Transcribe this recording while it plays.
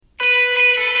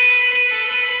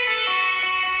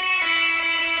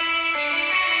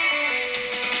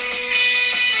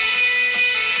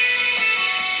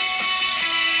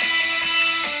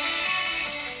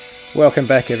Welcome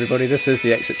back, everybody. This is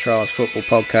the Exit Trials Football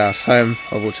Podcast, home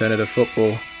of alternative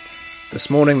football. This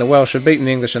morning, the Welsh have beaten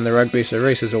the English in the rugby, so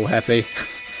Reece is all happy.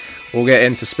 We'll get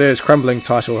into Spurs' crumbling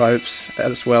title hopes,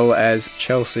 as well as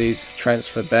Chelsea's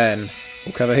transfer ban.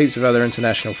 We'll cover heaps of other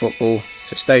international football,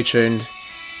 so stay tuned.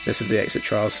 This is the Exit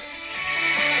Trials.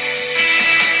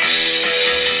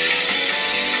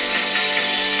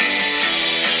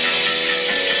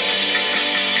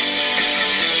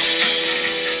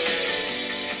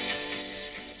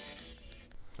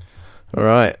 All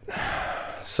right,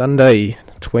 Sunday,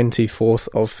 24th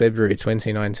of February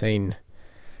 2019.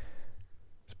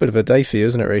 It's a bit of a day for you,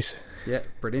 isn't it, Reece? Yeah,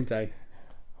 brilliant day.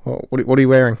 What are you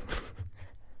wearing?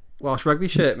 Welsh rugby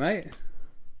shirt, mate.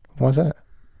 Why's that?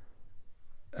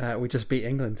 We just beat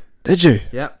England. Did you?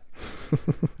 Yep.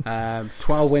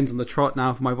 12 wins on the trot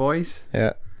now for my boys.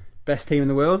 Yeah. Best team in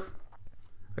the world,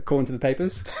 according to the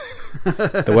papers.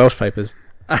 The Welsh papers.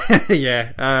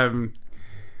 Yeah.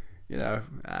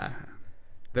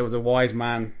 There was a wise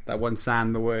man that once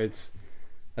sang the words,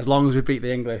 "As long as we beat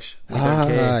the English, we don't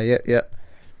care." Yeah.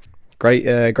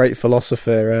 Great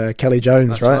philosopher Kelly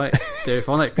Jones. That's right.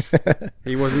 Stereophonics.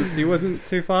 He wasn't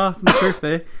too far from the truth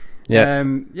there.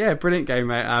 Yeah. Brilliant game,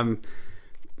 mate.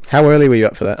 How early were you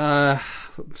up for that?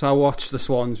 So I watched the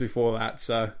Swans before that.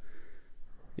 So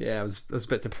yeah, I was a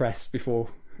bit depressed before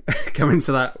coming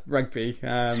to that rugby.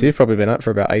 So you've probably been up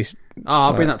for about 8.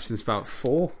 I've been up since about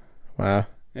 4. Wow.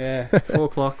 Yeah, 4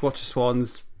 o'clock. Watch the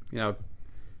Swans.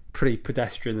 Pretty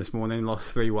pedestrian this morning.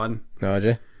 Lost 3-1. No, did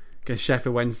you? Against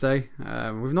Sheffield Wednesday.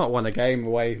 We've not won a game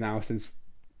away now since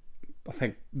I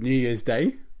think New Year's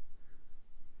Day.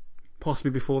 Possibly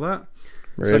before that.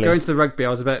 Really? So going to the rugby, I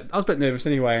was a bit nervous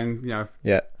anyway, and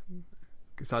yeah.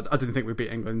 because I didn't think we'd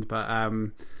beat England, but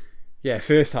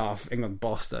first half England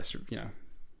bossed us.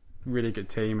 Really good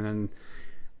team, and then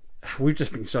we've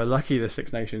just been so lucky. The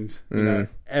Six Nations,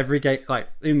 every game, like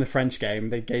in the French game,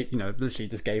 they gave literally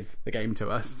just gave the game to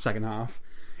us. Second half,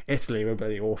 Italy were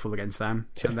pretty awful against them,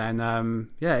 and then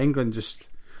England just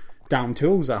down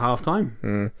tools at half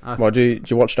time. Did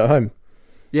you watch it at home?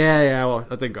 Yeah. Well,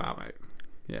 I didn't go out, mate.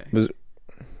 Yeah. Was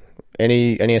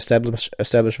any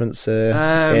establishments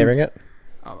airing it?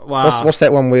 Wow. What's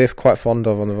that one we're quite fond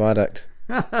of on the viaduct?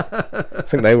 I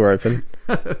think they were open.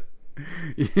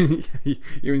 You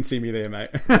wouldn't see me there,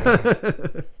 mate.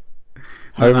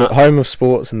 Home of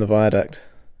sports in the viaduct.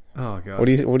 Oh god. What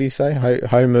do you say?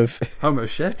 Home of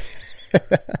shit.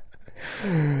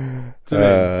 I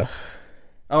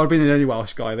would have been the only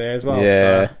Welsh guy there as well.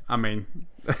 Yeah. So, I mean,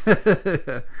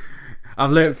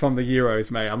 I've learnt from the Euros,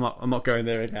 mate. I'm not going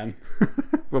there again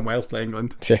when Wales play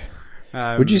England.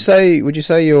 Yeah. Would you say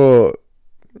you're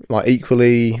like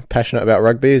equally passionate about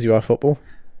rugby as you are football?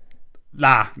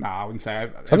 Nah, I wouldn't say.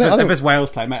 If it's Wales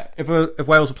playing, mate, if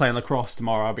Wales were playing lacrosse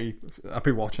tomorrow, I'd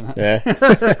be watching it.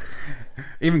 Yeah.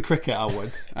 Even cricket, I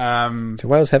would. Do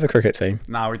Wales have a cricket team?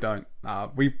 No, we don't.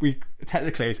 We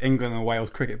technically it's England and Wales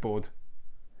Cricket Board.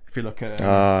 If you look at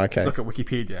look at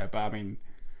Wikipedia, but I mean,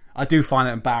 I do find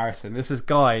it embarrassing. This is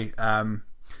guy.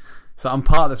 So I'm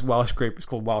part of this Welsh group. It's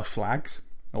called Welsh Flags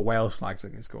or Wales Flags, I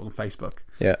think it's called on Facebook.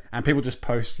 Yeah. And people just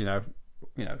post,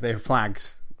 their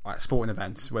flags. Like sporting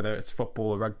events, whether it's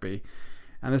football or rugby,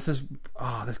 and this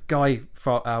guy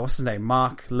from what's his name,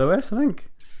 Mark Lewis, I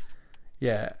think.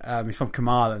 Yeah, he's from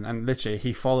Carmarthen, and literally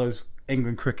he follows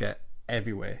England cricket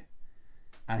everywhere,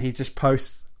 and he just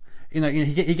posts. He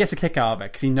gets a kick out of it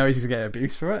because he knows he's gonna get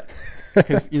abuse for it.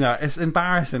 Because it's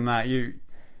embarrassing that you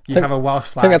have a Welsh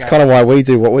flag. I think that's kind of why we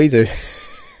do what we do.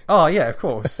 Oh yeah, of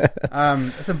course.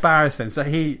 It's embarrassing. So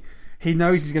he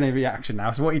knows he's going to reaction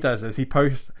now. So what he does is he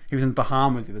posts. He was in the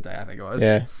Bahamas the other day, I think it was.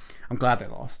 Yeah. I'm glad they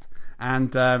lost.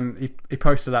 And he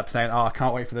posted up saying, "Oh, I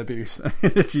can't wait for the abuse."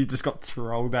 She just got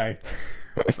trolled day.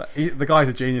 But the guy's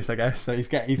a genius, I guess. So he's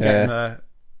getting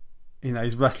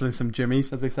he's wrestling some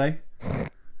jimmies, as they say.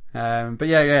 But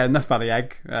yeah. Enough about the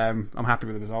egg. I'm happy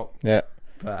with the result. Yeah.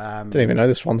 But didn't even know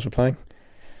the Swans were playing.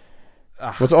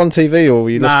 Was it on TV or were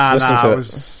you listening to it?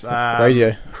 Was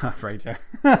radio. Radio.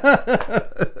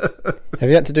 Have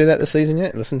you had to do that this season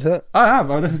yet? Listen to it? I have.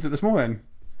 I listened to it this morning.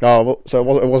 Oh, well, so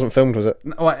it wasn't filmed, was it?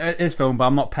 Well, it is filmed, but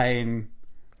I'm not paying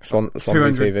Swansea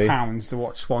TV £200 to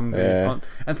watch Swansea. Yeah.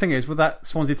 And the thing is, with that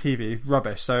Swansea TV, it's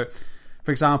rubbish. So,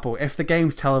 for example, if the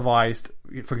game's televised,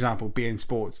 for example, beIN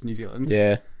Sports New Zealand.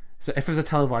 Yeah. So if it's a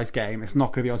televised game, it's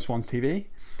not going to be on Swansea TV.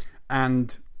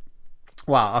 And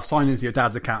well, I've signed into your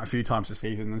dad's account a few times this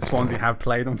season, and Swansea have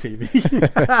played on TV.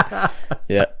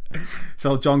 Yeah.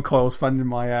 So John Coyle's funding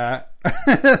my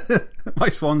my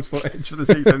Swans footage for the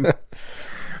season.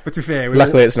 But to be fair,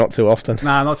 luckily it's not too often.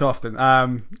 Nah, not too often.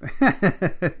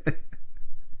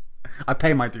 I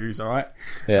pay my dues, all right.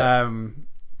 Yeah.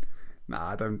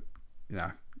 I don't. You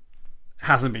know, it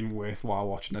hasn't been worthwhile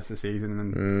watching this season,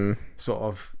 and sort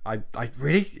of. I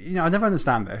really, I never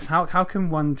understand this. How can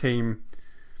one team?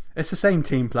 It's the same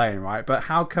team playing, right? But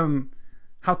how come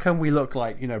we look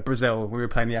like Brazil when we were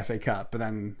playing the FA Cup, but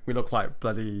then we look like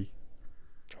bloody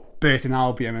Burton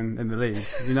Albion in the league?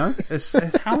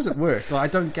 How does it work? Like, I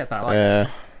don't get that. Like,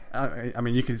 I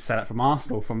mean, you could say that from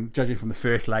Arsenal, from judging from the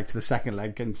first leg to the second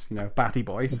leg against Batty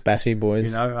Boys. Batty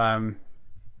Boys.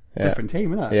 Different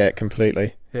team, isn't it? Yeah,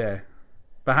 completely. Yeah.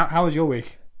 But how was your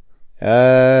week?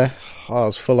 It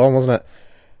was full on, wasn't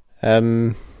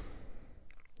it?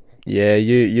 Yeah,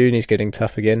 uni's getting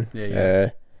tough again. Yeah.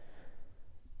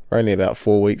 We're only about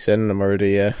 4 weeks in, and I'm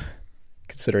already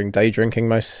considering day drinking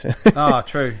most.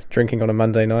 True. Drinking on a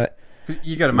Monday night.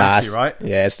 You go to Matchy, right?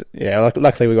 Yeah.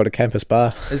 Luckily, we got a campus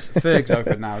bar. Is Ferg's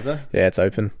open now? Is it? Yeah, it's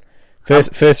open.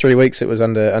 First 3 weeks, it was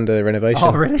under renovation.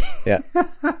 Oh, really? Yeah.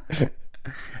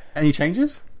 Any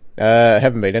changes?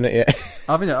 Haven't been in it yet.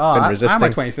 I've been resisting. I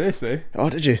had my 21st though. Oh,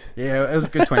 did you? Yeah, it was a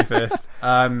good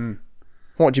 21st.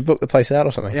 What, did you book the place out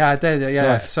or something? Yeah, I did. Yeah.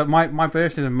 Nice. So my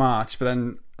birthday's in March, but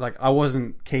then I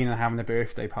wasn't keen on having a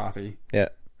birthday party. Yeah.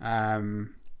 And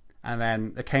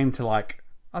then it came to I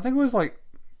think it was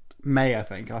May. I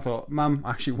think, and I thought, Mum,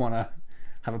 I actually want to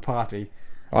have a party.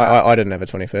 I didn't have a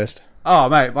 21st. Oh,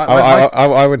 mate.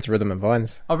 I went to Rhythm and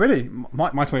Vines. Oh, really? My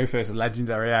 21st is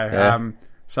legendary. Yeah.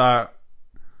 So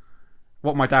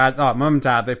what my mum and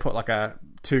dad, they put a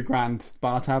 $2,000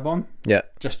 bar tab on. Yeah.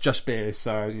 Just beers,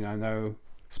 so no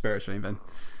spirits or anything.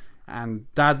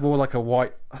 And Dad wore a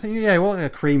white, I think, he wore a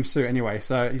cream suit anyway.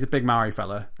 So he's a big Maori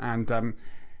fella, and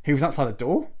he was outside the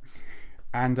door,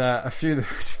 and a few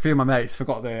of my mates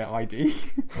forgot their ID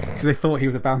because they thought he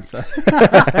was a bouncer.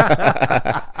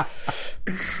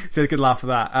 So they could laugh at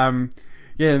that.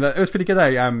 It was pretty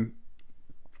good.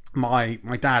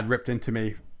 My dad ripped into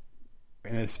me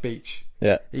in his speech.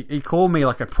 Yeah, he called me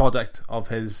a product of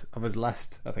his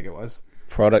lust. I think it was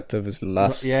product of his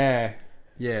lust. Yeah.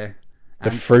 The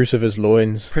fruit of his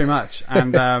loins, pretty much.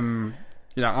 And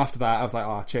after that, I was like,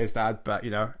 "Oh, cheers, Dad." But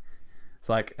it's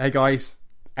like, "Hey guys,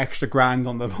 extra grand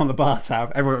on the bar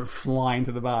tab." Everyone flying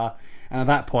to the bar, and at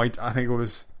that point, I think it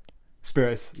was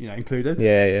spirits, included.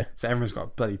 Yeah. So everyone's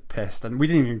got bloody pissed, and we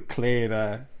didn't even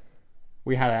clear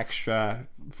we had extra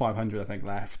 500, I think,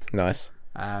 left. Nice.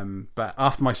 But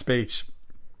after my speech,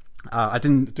 I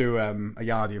didn't do a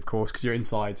yardie, of course, because you're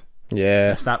inside. Yeah.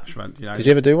 The establishment. Did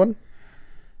you ever do one?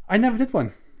 I never did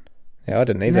one. Yeah, I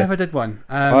didn't either. Never did one.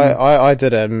 I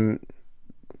did.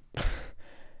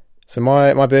 So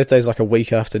my birthday's a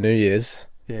week after New Year's.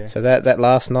 Yeah. So that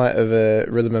last night of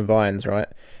Rhythm and Vines, right?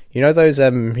 Those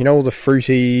all the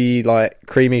fruity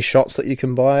creamy shots that you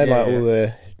can buy, all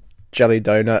the jelly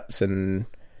donuts and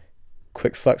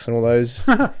quick fucks and all those.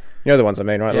 The ones I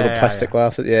mean, right? Little plastic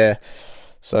glasses. Yeah.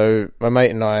 So my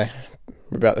mate and I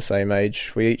were about the same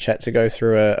age. We each had to go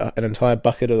through an entire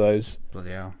bucket of those.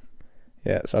 Bloody hell.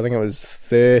 Yeah, so I think it was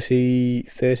 30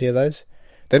 of those.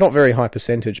 They're not very high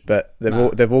percentage, but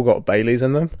they've all got Baileys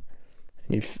in them.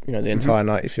 And the entire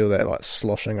night you feel that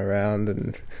sloshing around,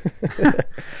 and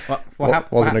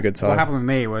wasn't a good time. What happened with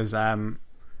me was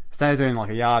instead of doing a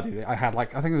yardie, I had I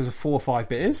think it was 4 or 5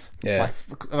 beers. Yeah,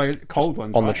 cold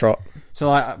ones on the trot.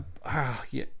 So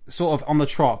sort of on the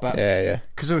trot, but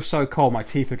because it was so cold, my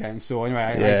teeth were getting sore.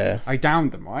 Anyway, I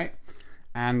downed them, right.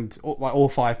 And all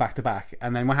 5 back to back,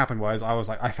 and then what happened was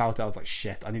I felt it. I was like,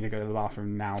 shit, I need to go to the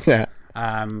bathroom now. Yeah.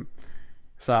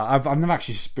 So I've never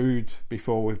actually spooed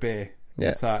before with beer.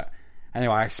 Yeah. So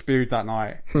anyway, I spooed that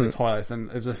night in the toilets, and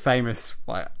it was a famous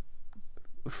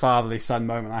fatherly son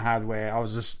moment I had where I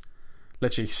was just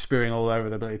literally spewing all over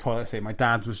the bloody toilet seat. My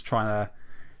dad was trying to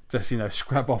just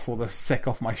scrub off all the sick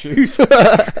off my shoes, so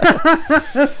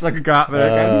I could go out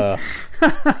there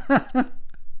again.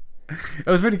 It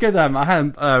was really good. I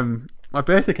had my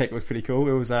birthday cake was pretty cool.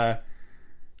 It was it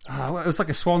was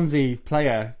a Swansea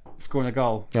player scoring a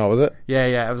goal. Oh, was it?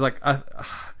 Yeah. It was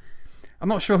I'm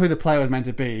not sure who the player was meant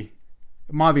to be.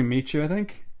 It might have been Michu, I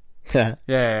think. Yeah.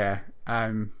 Yeah.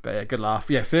 But yeah, good laugh.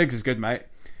 Yeah, Fergs is good, mate.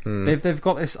 They've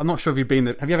got this. I'm not sure if you've been.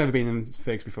 Have you ever been in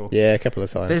Fergs before? Yeah, a couple of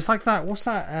times. There's that. What's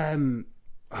that?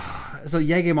 It's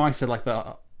Jägermeister,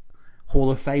 the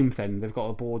Hall of Fame thing. They've got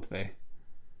a board there.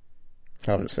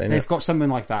 I haven't seen it. They've got something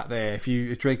like that there. If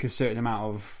you drink a certain amount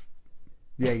of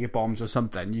Jaeger bombs or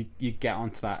something, you get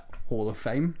onto that Hall of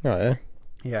Fame. Oh yeah.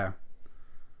 Yeah.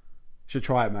 Should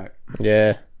try it, mate.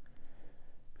 Yeah.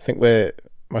 I think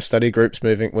my study group's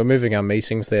moving. We're moving our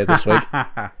meetings there this week.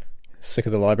 Sick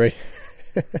of the library.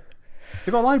 They've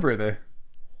got a library there.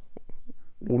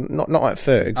 Well, not at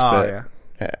Fergs, but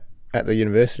yeah. at the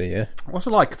university. Yeah. What's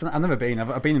it like? 'Cause I've never been.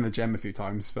 I've been in the gym a few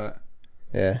times, but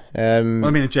Yeah. well, I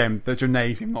mean the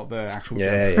gymnasium, not the actual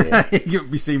gym. Yeah.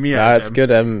 You see me No, at it's gym.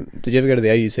 good. Did you ever go to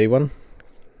the AUT one?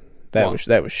 That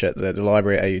What? was shit. The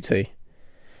library at AUT.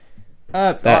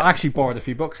 I actually borrowed a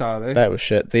few books out of there. That was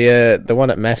shit. The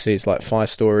one at Massey's like 5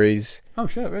 stories, Oh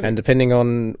shit, really? and depending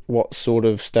on what sort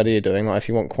of study you're doing, like if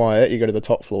you want quiet, you go to the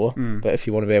top floor. Mm. But if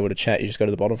you want to be able to chat, you just go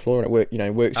to the bottom floor, and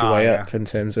it works your way up in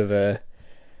terms of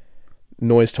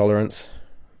noise tolerance,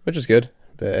 which is good.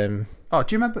 But Oh,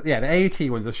 do you remember? Yeah, the AUT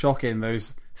ones are shocking.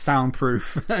 Those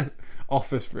soundproof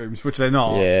office rooms, which they're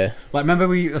not. yeah, Like,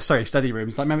 remember study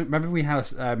rooms. Like, remember we had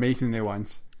a meeting there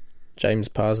once. James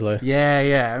Parslow.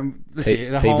 Yeah.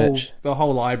 Literally, Mitch. the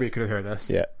whole library could have heard us.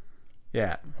 Yeah,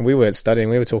 Yeah. and we weren't studying.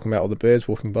 We were talking about all the birds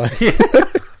walking by.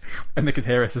 And they could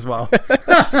hear us as well.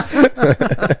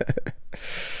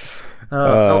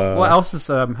 What else has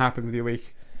happened with your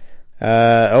week?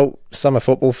 Summer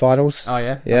football finals. Oh,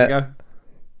 yeah? Yeah. There we go.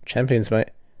 Champions, mate.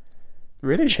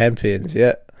 Really? Champions,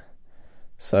 yeah.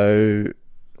 So,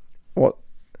 what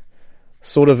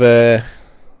sort of a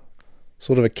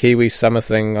Kiwi summer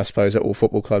thing, I suppose, at all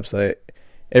football clubs.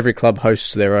 Every club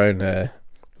hosts their own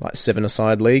like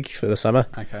 7-a-side league for the summer.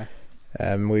 Okay.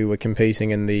 We were competing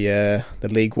in the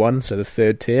League One, so the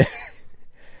third tier.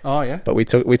 Oh, yeah? But we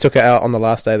took it out on the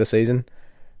last day of the season.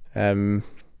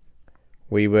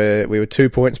 We were 2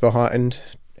 points behind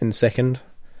in second.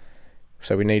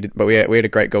 So we had a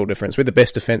great goal difference. We had the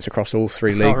best defence across all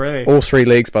 3 leagues. Oh, really? All 3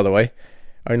 leagues, by the way.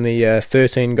 Only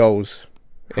 13 goals.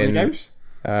 How many games?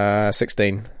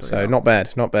 16. So hell. not bad.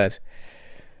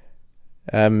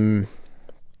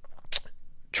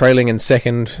 Trailing in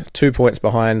second, 2 points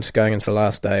behind going into the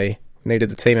last day. Needed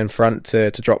the team in front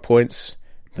to drop points.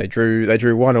 They drew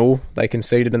 1-1. They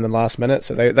conceded in the last minute,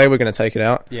 so they were going to take it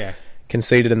out. Yeah.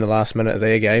 Conceded in the last minute of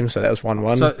their game, so that was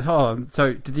 1-1. So, hold on.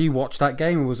 So, did you watch that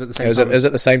game, or was it the same It time? was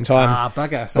at the same time. Ah,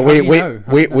 bugger. So, But how do you know?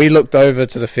 we looked over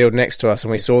to the field next to us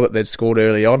and we saw that they'd scored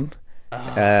early on.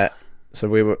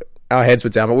 So our heads were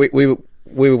down, but we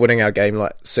were winning our game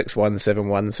like 6-1,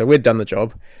 7-1. So we'd done the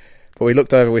job. But we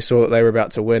looked over, we saw that they were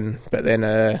about to win. But then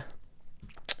the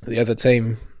other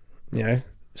team,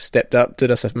 stepped up, did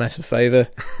us a massive favour.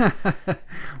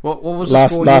 What was the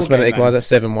Last score minute equaliser,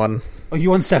 7-1. Oh, you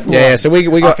won 7-1. Yeah, so we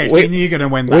got okay, so you knew you were going to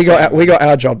win. That we got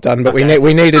our job done, but we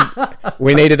needed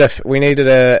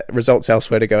a results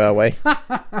elsewhere to go our way.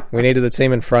 We needed a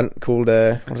team in front called what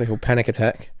are they called? Panic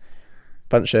Attack.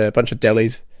 Bunch of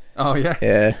delis. Oh yeah.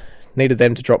 Yeah, needed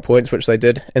them to drop points, which they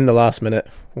did in the last minute.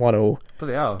 1-1.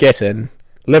 Bloody hell. Get in,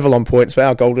 level on points, but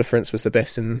our goal difference was the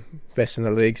best in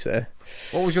the league. So,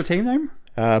 what was your team name?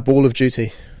 Ball of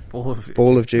Duty. Ball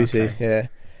of Duty. Okay. Yeah.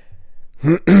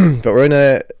 But we're in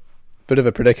a bit of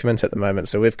a predicament at the moment.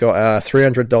 So we've got our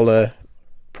 $300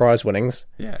 prize winnings.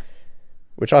 Yeah.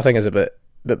 Which I think is a bit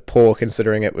poor,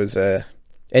 considering it was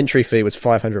entry fee was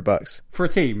 $500 for a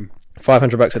team.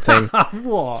 $500 a team.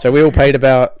 What? So we all paid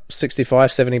about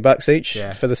 $65-$70 each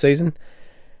for the season.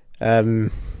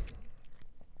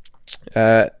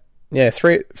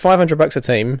 $500 a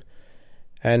team,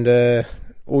 and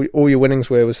all your winnings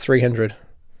was $300.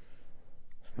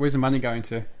 Where's the money going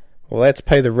to? Well, that's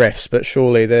pay the refs, but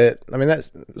surely that's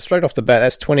straight off the bat.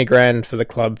 That's $20,000 for the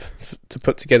club to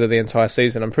put together the entire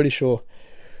season. I'm pretty sure.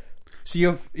 So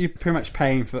you're pretty much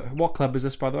paying for what club is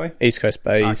this, by the way? East Coast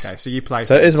Bays. Okay, so you play.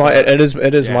 So it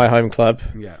is my home club.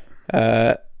 Yeah.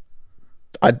 I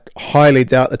highly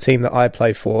doubt the team that I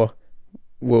play for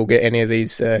will get any of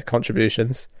these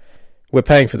contributions. We're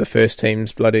paying for the first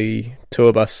team's bloody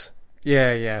tour bus.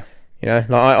 Yeah.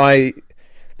 The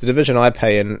division I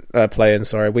play in.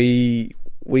 Sorry, we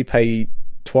pay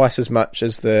twice as much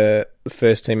as the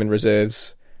first team in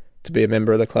reserves to be a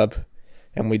member of the club,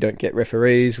 and we don't get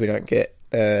referees. We don't get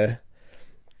to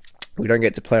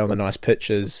play on the nice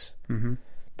pitches. Mm-hmm.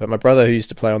 But my brother, who used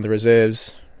to play on the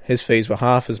reserves, his fees were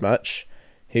half as much.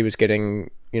 He was getting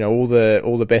all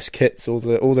the best kits, all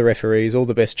the referees, all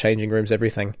the best changing rooms,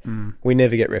 everything. Mm. We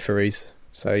never get referees,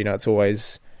 so it's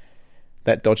always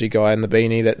that dodgy guy in the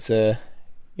beanie that's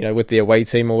with the away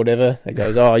team or whatever, that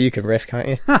goes, "Oh, you can ref, can't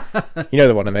you?" You know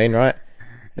the one I mean, right?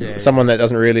 Yeah, Someone that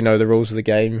doesn't really know the rules of the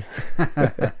game.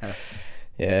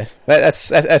 Yeah,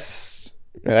 that's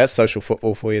social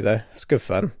football for you, though. It's good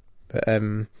fun. But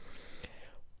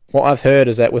what I've heard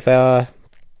is that with our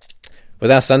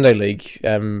Sunday league,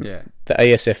 the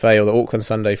ASFA, or the Auckland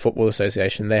Sunday Football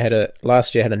Association,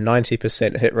 last year had a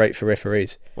 90% hit rate for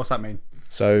referees. What's that mean?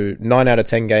 So 9 out of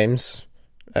 10 games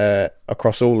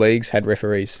across all leagues had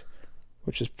referees,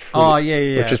 which is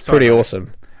pretty, which is pretty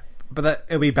awesome. But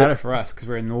it'll be better for us because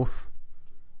we're in North.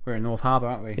 We're in North Harbour,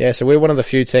 aren't we? Yeah, so we're one of the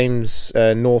few teams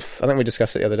north. I think we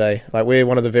discussed it the other day. Like, we're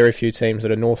one of the very few teams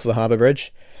that are north of the Harbour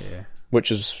Bridge. Yeah.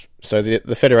 Which is so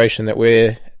the federation that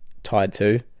we're tied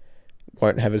to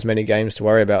won't have as many games to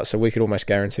worry about. So we could almost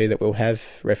guarantee that we'll have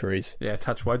referees. Yeah,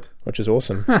 touch wood. Which is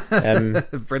awesome.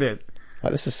 Brilliant.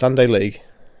 Like, this is Sunday league,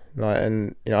 like,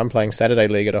 and I'm playing Saturday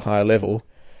league at a higher level.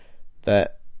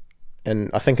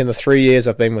 And I think in the 3 years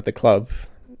I've been with the club,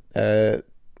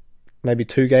 maybe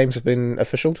 2 games have been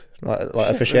officialed, like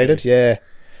officiated. Really? Yeah,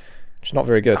 it's not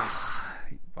very good.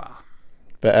 Wow.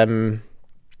 But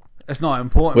it's not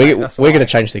important. We're going to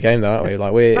change the game, though, aren't we?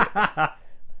 Like, we're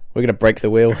going to break the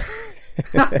wheel.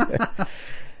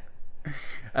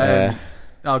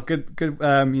 Good.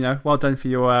 Well done for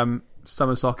your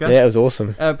summer soccer. Yeah, it was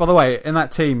awesome. By the way, in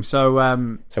that team, so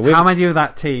how many of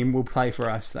that team will play for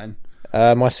us then?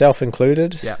 Myself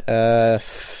included. Yeah.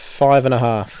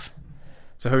 5.5.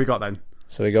 So who we got then?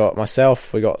 So we got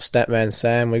myself, we got Statman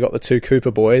Sam, we got the 2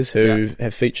 Cooper boys who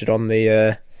have featured on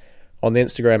the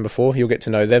Instagram before. You'll get to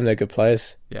know them; they're good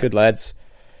players, good lads.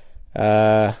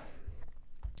 And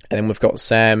then we've got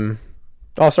Sam.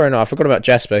 Oh, sorry, no, I forgot about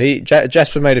Jasper.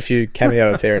 Jasper made a few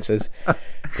cameo appearances.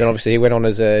 Then obviously he went on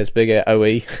as his bigger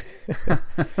OE.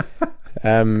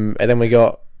 And then we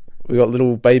got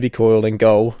little Baby Coil in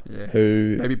goal. Yeah.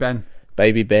 Who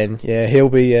Baby Ben. Yeah, he'll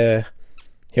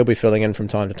be filling in from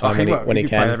time to time when he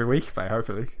can. Play every week,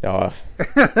 hopefully. Oh.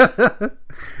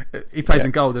 He plays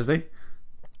in goal, does he?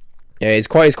 Yeah, he's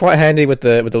quite handy with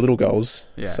the little goals.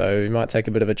 Yeah. So he might take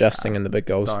a bit of adjusting in the big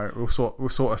goals. No, we'll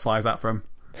sort of size that for him.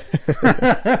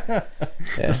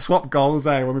 Just swap goals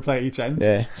there when we play at each end.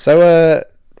 Yeah. So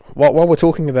while we're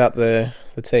talking about the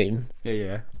team,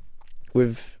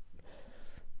 we've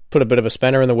put a bit of a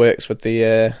spanner in the works with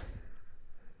the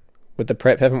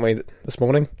prep, haven't we? This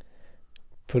morning,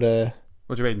 what do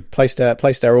you mean? Placed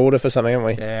our order for something, haven't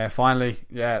we? Yeah, finally.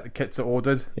 Yeah, the kits are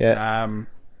ordered. Yeah.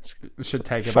 It should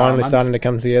take about finally starting to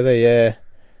come together. Yeah.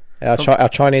 Our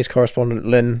Chinese correspondent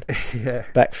Lynn,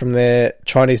 back from their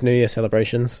Chinese New Year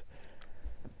celebrations.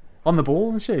 On the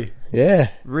ball, isn't she?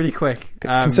 Yeah, really quick.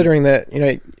 Considering that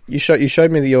you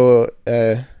showed me your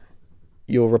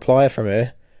reply from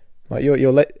her, like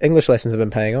your English lessons have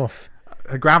been paying off.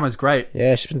 Her grammar's great.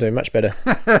 Yeah, she's been doing much better.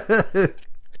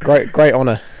 Great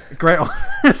honour. Great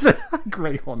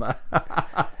honour.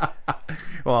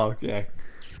 Well, yeah.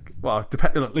 Well,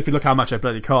 if you look how much it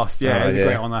bloody cost, it's a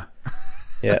great honour.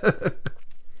 Yeah.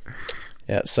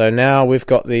 Yeah, so now we've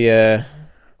got the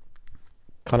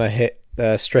kind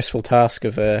of stressful task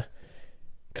of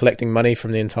collecting money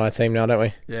from the entire team now, don't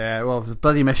we? Yeah, well, it's a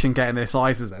bloody mission getting their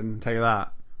sizes in, I'll tell you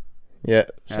that. Yeah,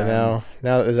 so now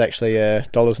that there's actually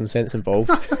dollars and cents involved.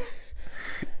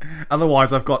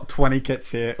 Otherwise, I've got 20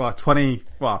 kits here. Well,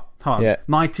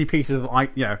 90 pieces of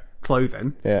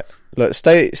clothing. Yeah. Look,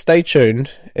 stay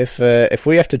tuned. If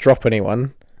we have to drop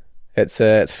anyone, it's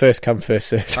first come, first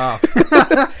served. Oh.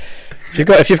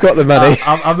 if you've got the money,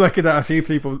 I'm looking at a few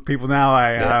people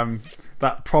now.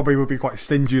 That probably would be quite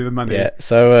stingy with the money. Yeah.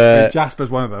 So Jasper's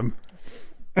one of them.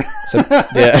 So,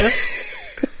 yeah.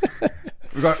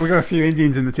 We've got a few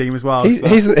Indians in the team as well.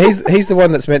 He's the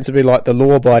one that's meant to be like the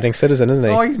law-abiding citizen, isn't he?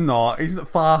 Oh, he's not. He's not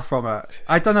far from it.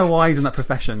 I don't know why he's in that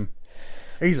profession.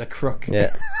 He's a crook.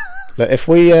 Yeah. Look, if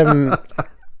we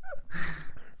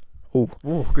Ooh,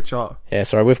 good shot. Yeah,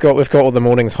 sorry. We've got all the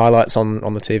morning's highlights on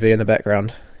the TV in the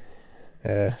background.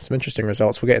 Some interesting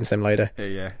results. We'll get into them later.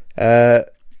 Yeah.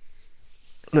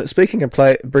 Look, speaking of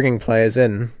bringing players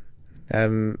in,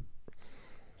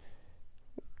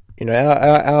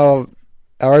 our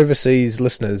overseas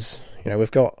listeners,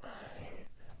 we've got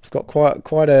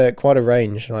quite a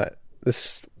range. Like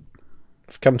this,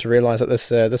 I've come to realise that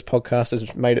this podcast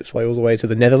has made its way all the way to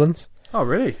the Netherlands. Oh,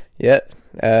 really? Yeah.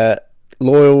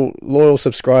 Loyal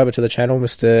subscriber to the channel,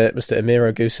 Mr.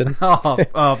 Amiro Goosen.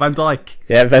 Oh, Van Dijk.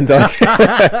 Yeah, Van Dijk.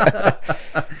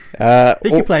 He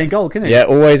can play in goal, can he? Yeah,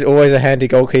 always a handy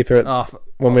goalkeeper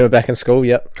when we were back in school.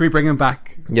 Yep. Can we bring him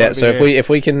back? Yeah. So if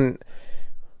we can.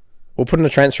 We'll put in a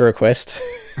transfer request.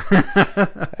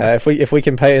 If we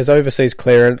can pay his overseas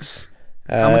clearance,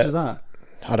 how much is that?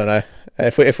 I don't know.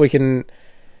 If we can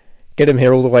get him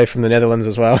here all the way from the Netherlands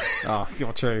as well. Oh,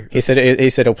 you're true. He said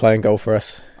he'll play in goal for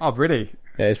us. Oh, really?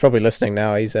 Yeah, he's probably listening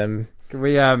now. He's Can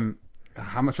we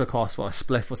how much will it cost for a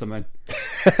spliff or something?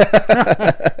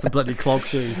 Some bloody clog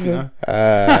shoes, Yeah.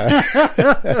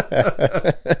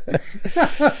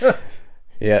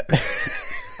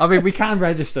 I mean, we can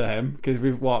register him because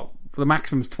the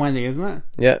maximum's 20, isn't it?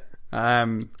 Yeah.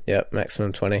 Yeah,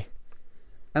 maximum 20.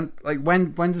 And like,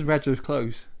 when does Regos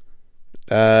close?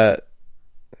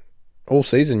 All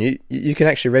season. You can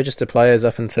actually register players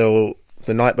up until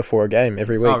the night before a game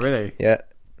every week. Oh, really? Yeah.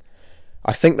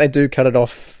 I think they do cut it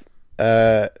off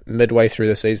midway through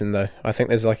the season, though. I think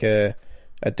there's like a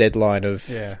deadline of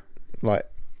like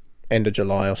end of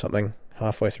July or something,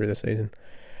 halfway through the season.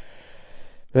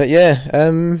 But yeah,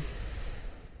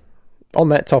 on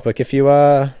that topic, if you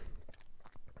are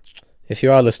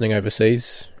listening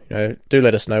overseas, do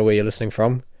let us know where you're listening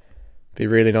from. It'd be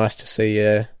really nice to see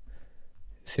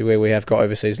where we have got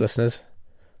overseas listeners.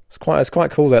 It's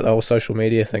quite cool, that whole social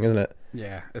media thing, isn't it?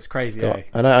 Yeah, it's crazy.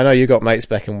 I know you got mates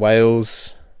back in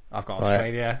Wales. I've got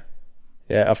Australia.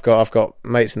 Yeah, I've got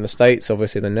mates in the States,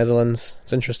 obviously the Netherlands.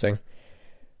 It's interesting.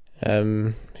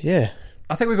 Yeah.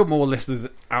 I think we've got more listeners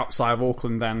outside of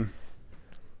Auckland than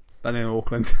in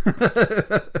Auckland.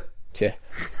 Yeah,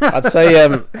 I'd say.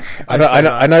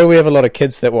 I know we have a lot of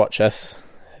kids that watch us.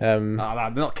 They're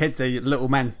not kids; they're little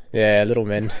men. Yeah, little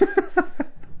men.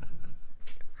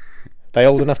 They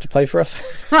old enough to play for us?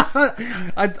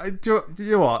 Do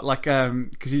you know what? Like,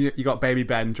 because you got Baby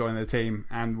Ben joining the team,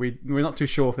 and we're not too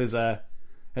sure if there's an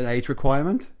age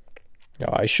requirement.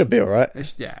 Oh, he should be all right.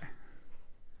 Yeah,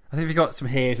 I think if you got some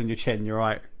hairs on your chin, you're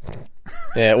right.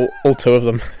 Yeah, all two of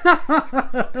them.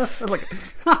 Like,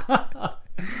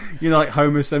 like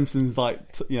Homer Simpson's, like,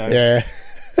 Yeah.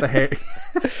 The hair.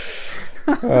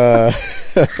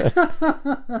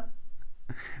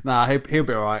 Nah, he'll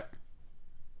be all right.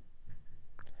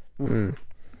 Be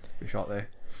shot there.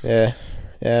 Yeah.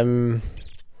 Right,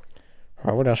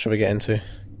 what else should we get into?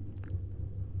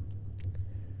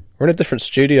 We're in a different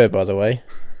studio, by the way.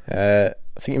 I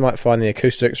think you might find the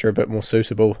acoustics are a bit more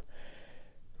suitable.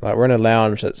 Like, we're in a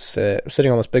lounge that's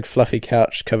sitting on this big fluffy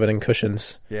couch covered in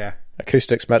cushions. Yeah.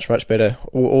 Acoustics much better.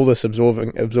 All this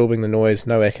absorbing the noise,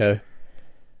 no echo. I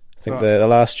think the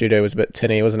last studio was a bit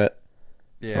tinny, wasn't it?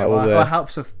 Yeah. Like it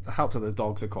helps that the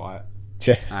dogs are quiet.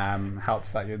 Yeah.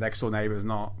 Helps that your next door neighbour's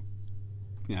not,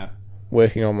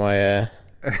 working on my.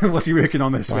 What's he working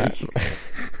on this week?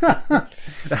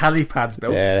 The helipad's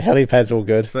built. Yeah, the helipad's all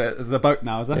good. So it's the boat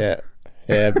now, is it?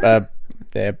 Yeah.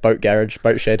 Yeah. Boat garage,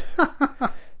 boat shed.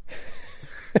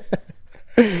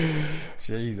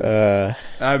 Jesus.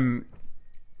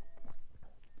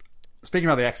 Speaking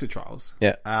about the exit trials,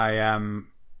 yeah, I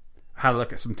had a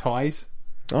look at some ties.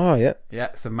 Oh yeah,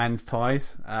 yeah, some men's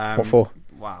ties. What for?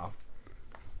 Wow,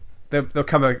 there'll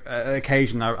come an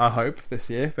occasion, I hope, this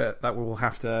year, but that we'll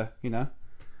have to,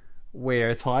 wear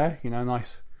attire.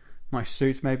 Nice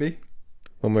suit maybe.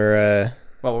 When we're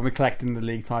when we're collecting the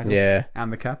league title, yeah,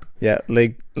 and the cup, yeah,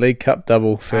 league cup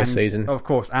double first season, of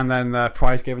course, and then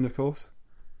prize given, of course.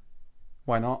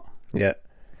 Why not? Yeah.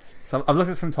 So I've looked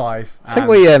at some ties. I think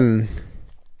we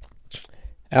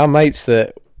our mates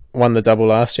that won the double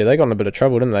last year, they got in a bit of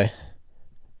trouble, didn't they? I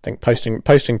think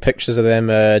posting pictures of them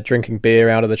drinking beer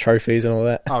out of the trophies and all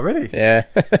that. Oh, really? Yeah.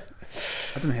 I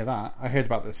didn't hear that. I heard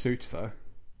about the suits, though.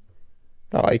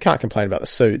 Oh, you can't complain about the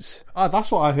suits. Oh,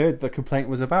 that's what I heard the complaint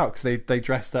was about, because they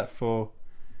dressed up for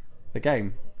the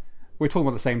game. We're talking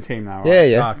about the same team now, right? Yeah,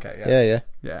 yeah. Oh, okay,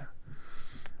 yeah.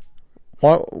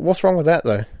 What's wrong with that,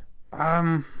 though?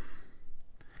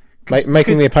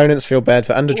 Making the opponents feel bad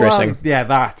for underdressing. Well, yeah,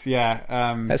 that.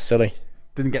 Yeah, that's silly.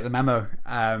 Didn't get the memo.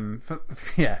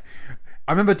 Yeah,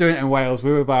 I remember doing it in Wales.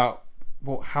 We were about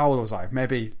how old was I?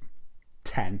 Maybe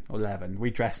 10 or 11. We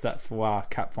dressed up for our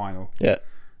cup final. Yeah,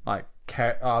 like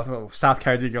South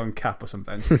Carolina Cup or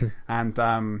something. And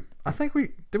I think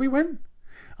did we win?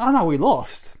 Oh no, we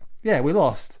lost. Yeah, we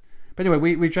lost. But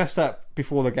anyway, we dressed up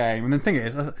before the game, and the thing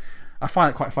is, I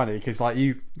find it quite funny because like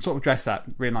you sort of dress up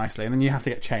really nicely, and then you have to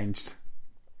get changed,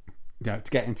 to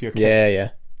get into your kit. Yeah.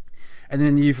 And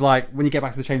then you've when you get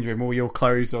back to the change room, all your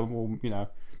clothes are all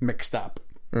mixed up.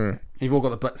 You've all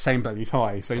got the same bloody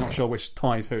tie, so you're not sure which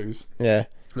tie's whose. Yeah,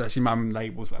 unless your mum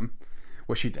labels them,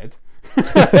 which she did.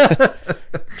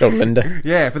 John Linda.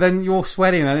 Yeah, but then you're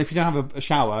sweating, and if you don't have a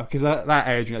shower, because at that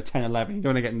age, 10, 11, you don't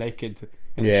want to get naked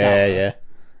in the shower. Yeah.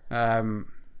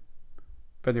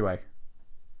 But anyway,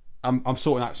 I'm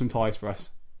sorting out some ties for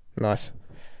us. Nice.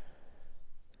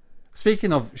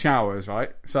 Speaking of showers,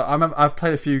 right? So I've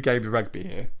played a few games of rugby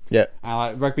here. Yeah.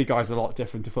 And rugby guys are a lot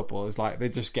different to football. It's like they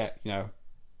just get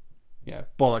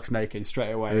bollocks naked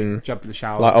straight away, jump in the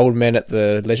shower. Like old men at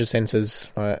the leisure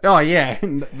centres. Like... Oh yeah,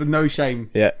 the no shame.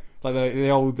 Yeah. Like the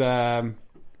old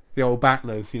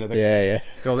battlers. Yeah.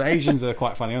 The old Asians are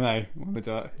quite funny, aren't they? When they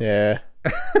do it. Yeah.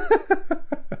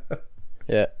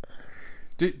 Yeah.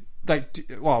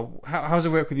 How does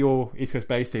it work with your East Coast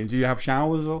based team? Do you have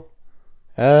showers or?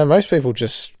 Most people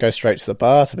just go straight to the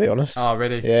bar, to be honest. Oh,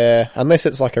 really? Yeah, unless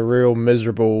it's like a real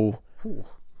miserable,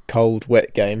 cold,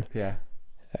 wet game. Yeah.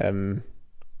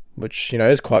 Which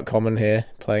is quite common here,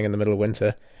 playing in the middle of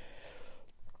winter.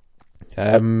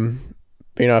 But,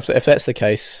 if that's the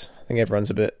case, I think everyone's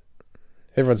a bit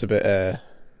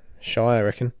shy, I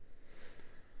reckon.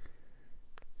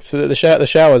 So the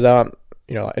showers aren't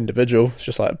like individual. It's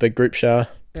just like a big group shower.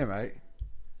 Yeah, mate.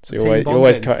 So you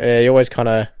always kind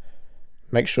of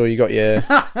make sure you got your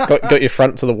got your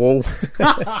front to the wall.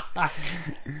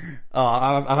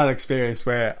 I've had an experience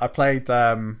where I played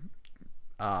for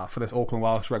this Auckland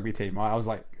Welsh rugby team. Right? I was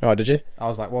like, oh, did you? I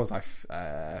was like, what was I?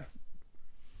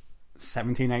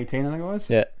 17, 18, I think it was.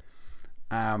 Yeah.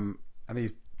 And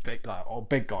these big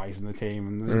guys in the team,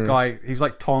 and there's a guy. He was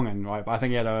like Tongan, right? But I think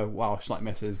he had a Welsh like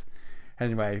missus.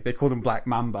 Anyway, they called him Black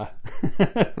Mamba.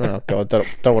 Oh God, don't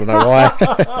want to know why.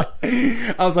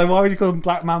 I was like, why would you call him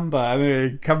Black Mamba? And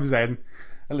then he comes in,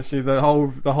 and literally the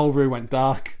whole room went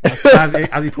dark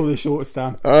as he pulled his shorts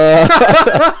down. And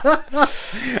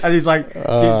he's like,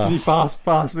 "Can you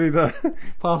pass me the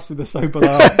soap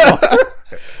alarm?"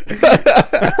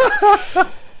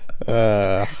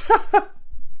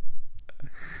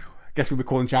 Guess we'll be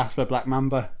calling Jasper Black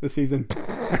Mamba this season.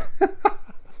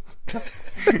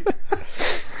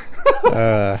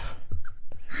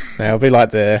 It'll be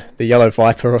like the Yellow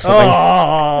Viper or something.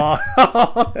 Oh!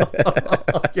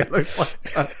 Yellow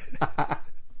Viper.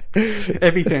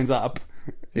 If he turns up.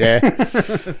 Yeah.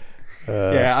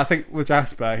 Yeah, I think with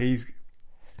Jasper, he's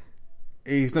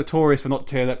notorious for not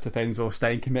turning up to things or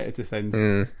staying committed to things.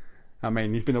 I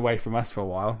mean, he's been away from us for a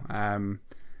while.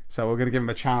 So we're going to give him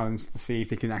a challenge to see if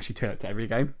he can actually turn up to every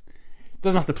game.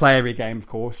 Doesn't have to play every game, of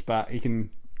course, but he can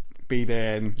be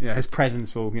there, and his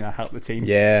presence will help the team.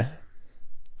 Yeah,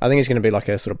 I think he's going to be like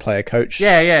a sort of player coach.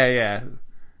 Yeah.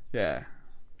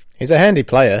 He's a handy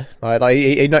player. Like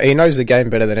he knows the game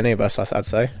better than any of us. I'd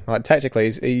say. Like tactically,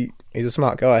 he's a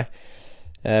smart guy.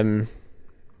 He's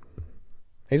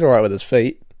all right with his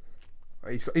feet.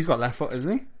 He's got left foot,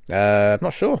 isn't he? I'm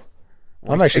not sure.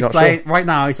 I'm actually not sure. Right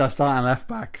now, he's our starting left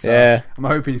back. So yeah, I'm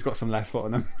hoping he's got some left foot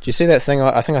on him. Do you see that thing?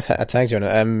 I think I tagged you on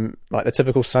it. Like the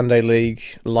typical Sunday League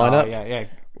lineup. Oh,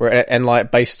 yeah. And like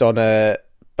based on their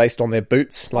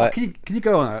boots. Like, can you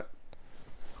go on it?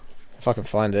 If I can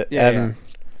find it. Yeah.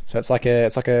 So it's like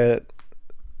a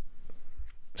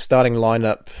starting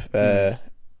lineup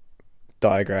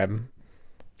diagram,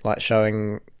 like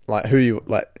showing like who you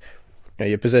like.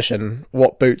 Your position,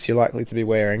 what boots you're likely to be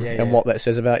wearing, and what that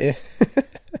says about you.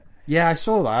 Yeah, I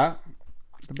saw that.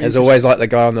 There's always like the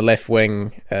guy on the left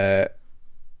wing,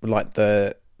 like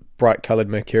the bright coloured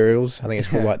mercurials. I think it's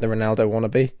called like the Ronaldo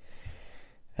wannabe.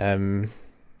 Then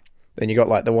you got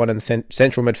like the one in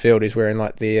central midfield. He's wearing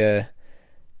like the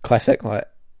classic like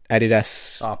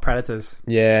Adidas. Oh, Predators.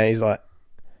 Yeah, he's like.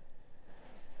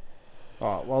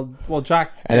 Oh well,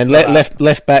 Jack. And then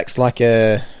left back's like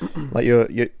your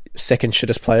second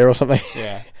shittest player or something.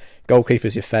 Yeah.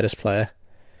 Goalkeeper's your fattest player.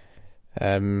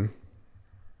 Well,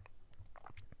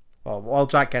 while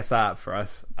Jack gets that for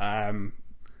us,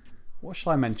 what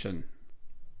shall I mention?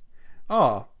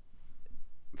 Oh,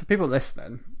 for people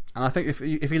listening, and I think if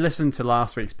you listened to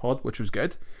last week's pod, which was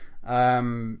good,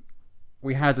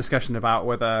 we had a discussion about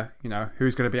whether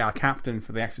who's going to be our captain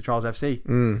for the Exeter Trials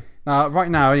FC. Now, right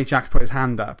now, only Jack's put his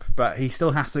hand up, but he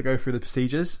still has to go through the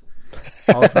procedures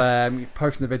of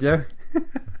posting the video.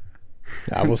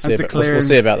 We'll see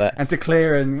about that. And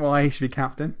declaring why he should be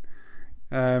captain.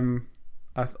 I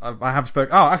have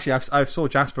spoken. Oh, actually, I saw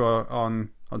Jasper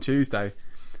on Tuesday.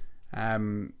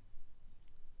 He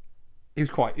was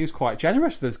quite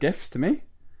generous with his gifts to me.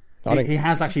 He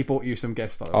has actually bought you some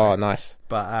gifts, by the way. Oh, nice.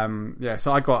 But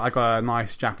so I got a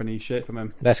nice Japanese shirt from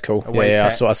him. That's cool. Yeah, I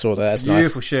saw that. That's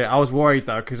beautiful nice. shirt. I was worried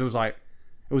though because it was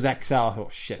XL. I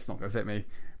thought, shit, it's not going to fit me.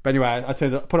 But anyway, put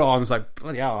it on. I was like,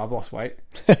 bloody hell, I've lost weight.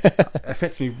 It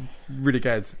fits me really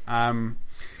good. I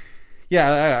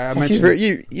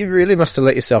mentioned you really must have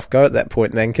let yourself go at that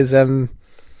point then, because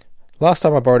last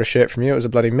time I borrowed a shirt from you, it was a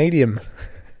bloody medium.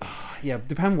 Yeah,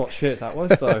 depends what shirt that was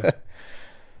though.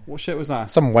 What shirt was that?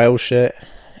 Some Welsh shirt.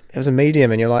 It was a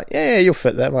medium, and you're like, yeah, you'll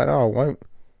fit that. I'm like, oh, I won't.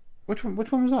 Which one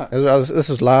was that? This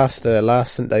was last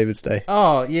St David's Day.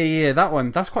 Oh yeah, that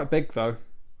one. That's quite big though.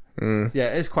 Yeah,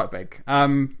 it is quite big.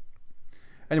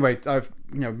 Anyway,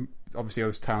 obviously I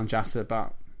was telling Jasper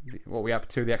about what we up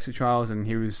to the Exeter Trials, and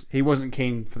he wasn't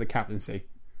keen for the captaincy.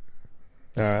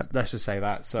 All right. Let's just say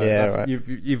that. So right.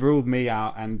 you've ruled me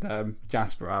out and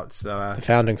Jasper out. So the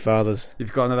founding fathers.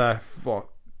 You've got another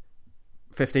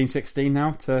 15, 16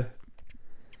 now to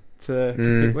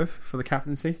compete with for the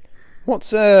captaincy.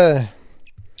 What's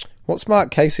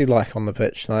Mark Casey like on the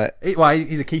pitch? Like,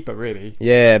 he's a keeper, really.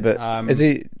 Yeah, but is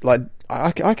he like?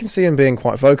 I can see him being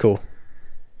quite vocal.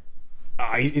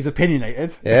 He's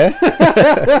opinionated. Yeah.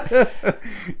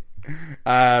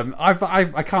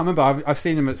 I can't remember. I've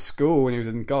seen him at school when he was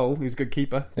in goal. He was a good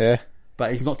keeper. Yeah.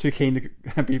 But he's not too keen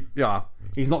to be. Yeah,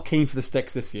 he's not keen for the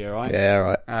sticks this year, right?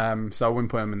 Yeah, right. So I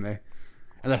wouldn't put him in there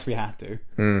unless we had to.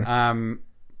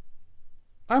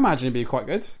 I imagine he'd be quite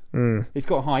good. He's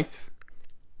got height.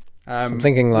 So I'm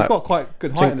thinking we've got quite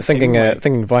good height.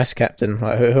 Thinking vice captain.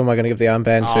 Like who am I going to give the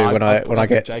armband to when I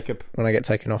get Jacob? When I get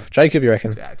taken off, Jacob, you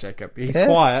reckon? Yeah, Jacob. He's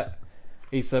quiet.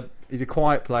 He's a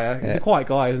quiet player. He's a quiet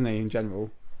guy, isn't he? In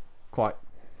general, quite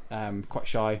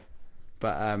shy.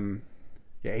 But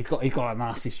yeah, he's got a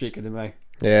nasty streak in him, mate.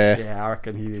 Yeah.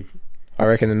 I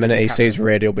reckon the minute he sees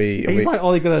red, he'll be. He's like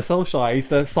Ole Gunnar Solskjaer. He's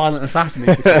the silent assassin.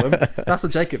 They should call him. That's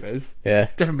what Jacob is. Yeah.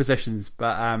 Different positions,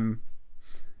 but I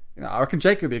reckon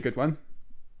Jacob would be a good one.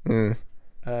 We'll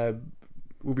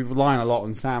be relying a lot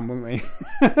on Sam, won't we?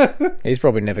 He's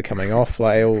probably never coming off.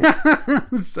 Like he'll.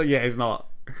 So yeah, he's not.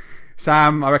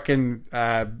 Sam, I reckon.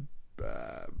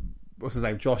 What's his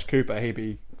name? Josh Cooper. He'd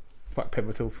be quite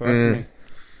pivotal for us, wouldn't he?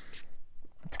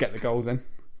 To get the goals in.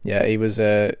 Yeah, he was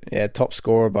top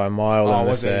scorer by a mile in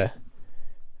this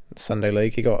Sunday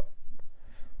league. He got,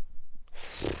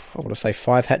 I want to say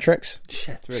 5 hat tricks.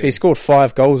 Shit, really? So he scored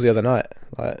 5 goals the other night.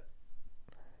 Like,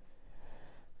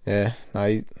 yeah,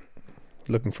 no,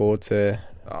 looking forward to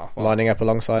lining up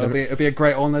alongside him. It'll be a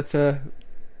great honour to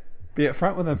be up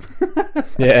front with him.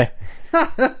 Yeah,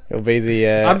 it'll be the.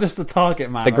 I'm just the target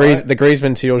man. The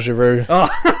Griezmann to your Giroud. Oh,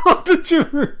 the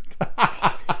Giroud.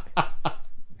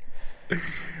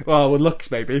 Well, with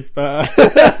looks maybe, but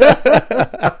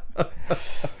to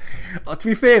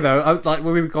be fair though, like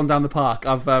when we've gone down the park,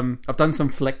 I've done some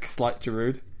flicks like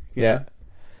Giroud. Yeah.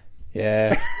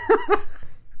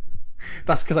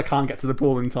 That's because I can't get to the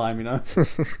ball in time, you know.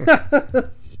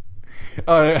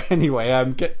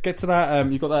 Anyway, get to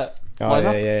that. You got that? Oh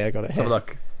yeah, I got it. Let's have a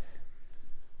look.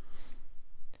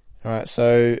 All right,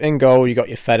 so in goal you got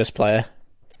your fattest player.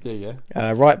 Yeah.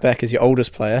 Right back is your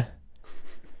oldest player.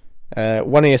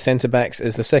 One of your centre backs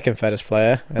is the second fattest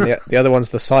player, and the other one's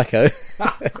the psycho.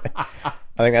 I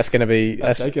think that's going to be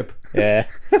Jacob. Yeah,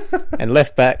 and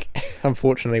left back,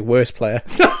 unfortunately, worst player.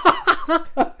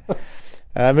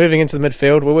 Moving into the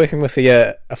midfield, we're working with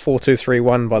a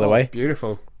 4-2-3-1. By the way,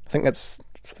 beautiful. I think that's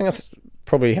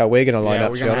probably how we're going to line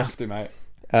up. We're going to have to, mate.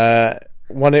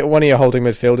 One of your holding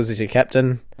midfielders is your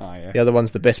captain. Oh yeah. The other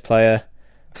one's the best player.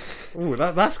 Ooh,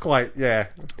 that's quite, yeah.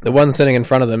 The one sitting in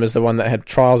front of them is the one that had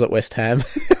trials at West Ham.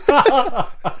 So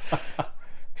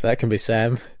that can be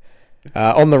Sam.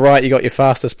 On the right, you got your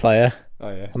fastest player. Oh,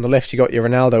 yeah. On the left, you got your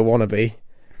Ronaldo wannabe.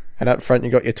 And up front, you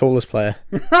got your tallest player.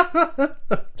 So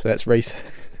that's Reece.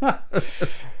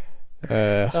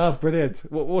 Brilliant.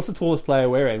 What's the tallest player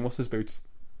wearing? What's his boots?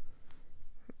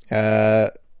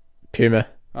 Puma.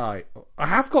 I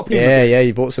have got Puma. Yeah,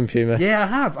 you bought some Puma. Yeah, I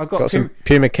have. I've got some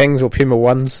Puma Kings or Puma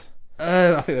Ones.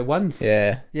 I think they're ones.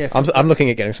 Yeah. I'm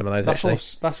looking at getting some of those actually.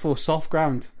 That's for soft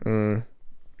ground.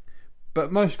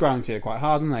 But most grounds here are quite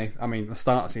hard, aren't they? I mean, the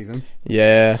start of season.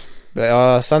 Yeah,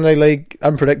 but Sunday League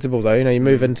unpredictable though. You know, you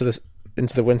move into the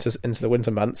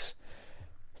winter months,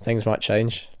 things might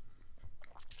change.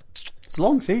 It's a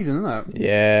long season, isn't it?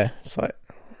 Yeah, it's like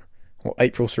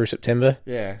April through September.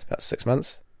 Yeah, it's about 6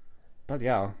 months. Bloody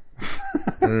hell.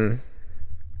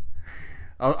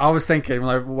 I was thinking,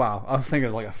 like, wow, I was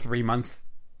thinking like a 3-month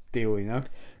deal, you know?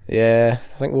 Yeah,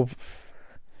 I think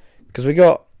because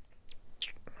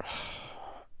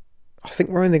I think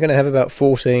we're only going to have about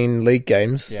 14 league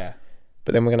games. Yeah,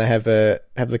 but then we're going to have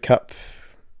the cup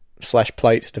 /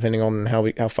 plate, depending on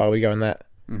how far we go in that.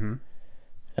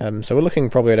 So we're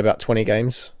looking probably at about 20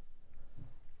 games.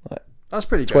 That's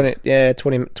pretty good.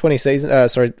 20 season.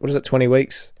 20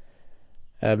 weeks.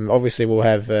 Obviously, we'll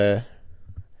have.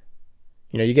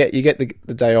 You get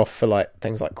the day off for like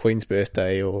things like Queen's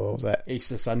birthday or that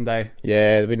Easter Sunday.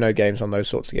 Yeah, there'll be no games on those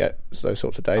sorts of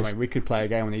days. I mean, we could play a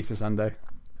game on Easter Sunday.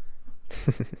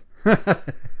 The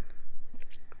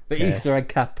Easter Egg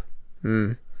Cup.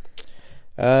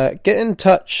 Get in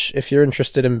touch if you're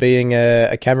interested in being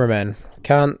a cameraman.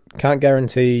 Can't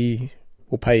guarantee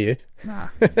we'll pay you. Nah.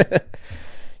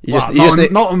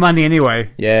 Not money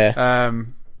anyway. Yeah.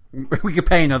 We could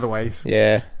pay in other ways.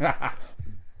 Yeah.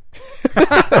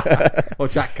 Or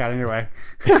Jack can anyway.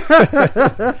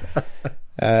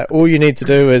 All you need to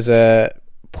do is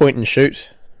point and shoot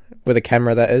with a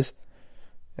camera, that is.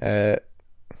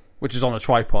 Which is on a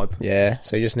tripod. Yeah,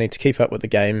 so you just need to keep up with the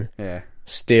game. Yeah.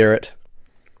 Steer it.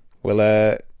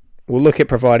 We'll look at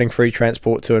providing free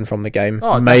transport to and from the game.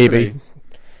 Oh, maybe.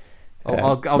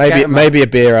 I'll maybe a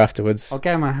beer afterwards. I'll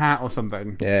get him a hat or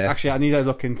something. Yeah. Actually, I need to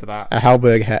look into that. A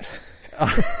Halberg hat.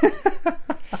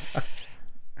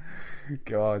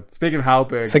 God. Speaking of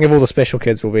Halberg, Think of all the special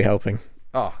kids we'll be helping.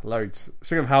 oh, loads.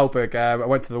 Speaking of Halberg, I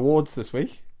went to the wards this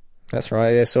week. That's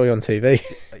right, yeah, saw you on TV.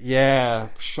 Yeah,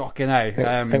 shocking, eh?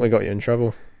 I think we got you in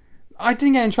trouble. I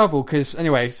didn't get in trouble because,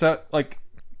 anyway, so, like,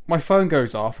 my phone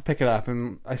goes off, I pick it up,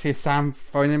 and I see Sam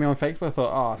phoning me on Facebook. I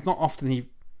thought, oh, it's not often he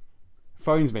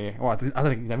phones me. Well, I don't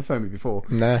think he's never phoned me before.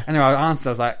 Nah. Anyway, I answered,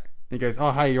 I was like, he goes,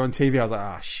 oh, hey, you're on TV. I was like,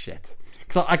 oh, shit.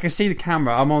 Because I can see the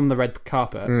camera, I'm on the red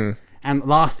carpet, and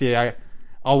last year,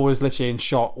 I was literally in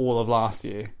shot all of last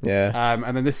year. Yeah.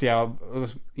 And then this year, I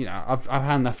was, I've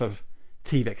had enough of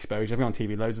TV exposure. I've been on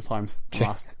TV loads of times in the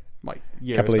last, like,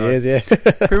 year Couple or so. of years, yeah.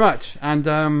 Pretty much. And,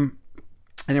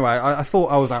 anyway, I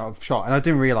thought I was out of shot, and I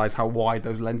didn't realise how wide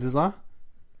those lenses are.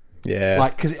 Yeah.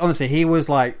 Like, because honestly, he was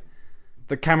like,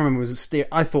 the cameraman was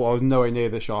I thought I was nowhere near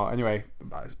the shot. Anyway,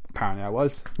 apparently I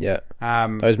was. Yeah.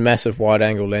 Those massive wide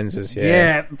angle lenses. Yeah.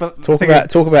 Yeah, but Talk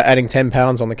about adding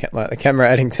 £10 on the camera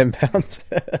adding £10.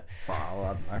 Well, I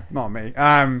don't know, not me.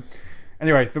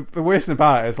 Anyway, the worst thing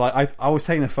about it is like I was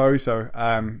taking a photo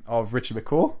of Richard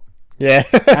McCaw. Yeah.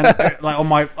 And like on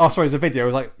my it's a video. It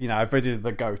was like I videoed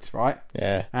the goat, right?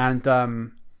 Yeah.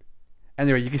 And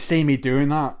anyway, you can see me doing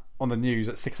that on the news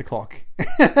at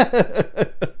 6:00.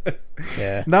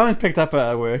 Yeah. No one's picked up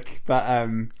at work, but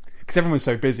because everyone's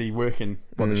so busy working,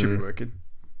 well, they should be working,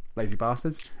 lazy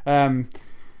bastards. Yeah,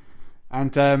 so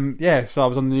I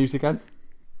was on the news again.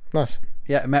 Nice.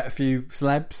 Yeah, I met a few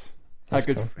celebs. Had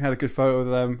a good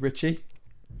photo with Richie,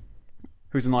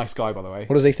 who's a nice guy, by the way.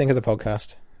 What does he think of the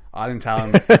podcast? I didn't tell him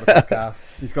about the podcast.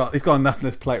 He's got enough on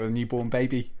his plate with a newborn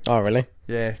baby. Oh, really?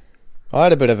 Yeah. I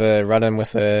had a bit of a run-in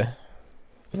with an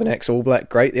ex-All Black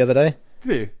great the other day.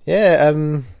 Did you? Yeah.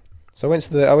 So I went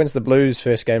to the Blues'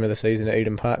 first game of the season at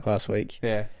Eden Park last week.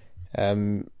 Yeah.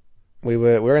 We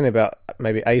were only about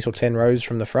maybe 8 or 10 rows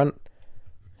from the front,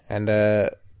 and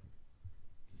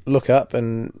look up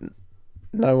and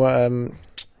no,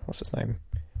 what's his name?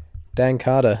 Dan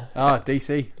Carter.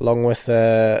 DC. Along with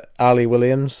Ali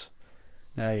Williams.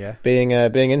 Yeah. Being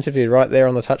interviewed right there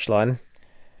on the touchline.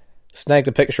 Snagged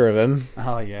a picture of him.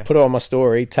 Oh, yeah. Put it on my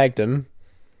story, tagged him.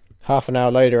 Half an hour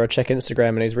later, I check Instagram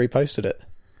and he's reposted it.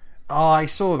 Oh, I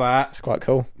saw that. It's quite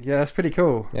cool. Yeah, that's pretty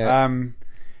cool. Yeah.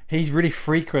 He's really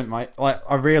frequent, mate. Like,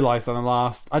 I realised on the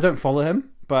last... I don't follow him,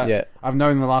 but yeah. I've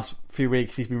known in the last few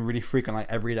weeks he's been really frequent,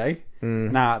 like, every day.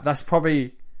 Now, that's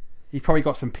probably... He's probably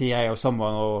got some PA or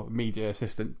someone or media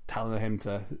assistant telling him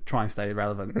to try and stay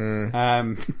relevant.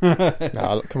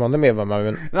 No, come on, let me have a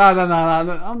moment. No.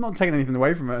 I'm not taking anything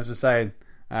away from it. I was just saying.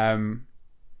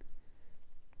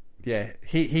 Yeah,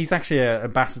 he's actually an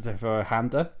ambassador for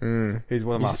Handa, who's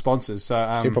one of our sponsors.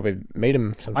 So you'll probably meet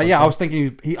him sometime. Yeah, I was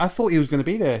thinking. I thought he was going to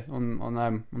be there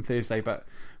on Thursday, but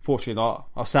fortunately not.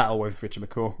 I'll settle with Richard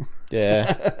McCaw.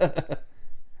 Yeah.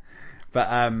 But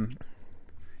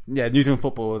yeah, New Zealand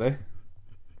football were there.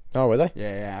 Oh, were they?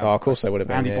 Yeah. Oh, of course they would have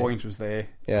been. Andy Boynes was there.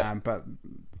 Yeah. But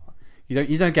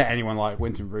you don't get anyone like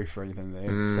Winton Roof or anything there.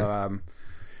 So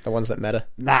the ones that matter.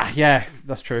 Nah, yeah,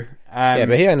 that's true. Yeah,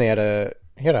 but he only had a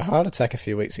heart attack a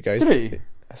few weeks ago. Did he?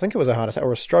 I think it was a heart attack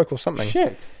or a stroke or something.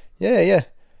 Shit. Yeah.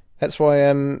 That's why.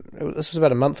 This was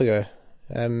about a month ago.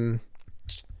 I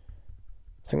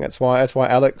think that's why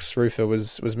Alex Rufer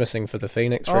was missing for the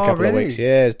Phoenix for a couple of weeks.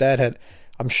 Yeah, his dad had.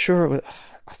 I'm sure it was.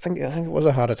 I think it was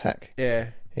a heart attack.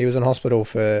 Yeah. He was in hospital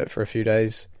for a few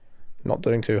days, not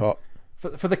doing too hot.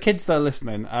 For the kids that are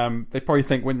listening, they probably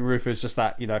think Winton Roofer is just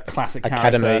that classic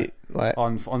Academy, character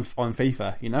on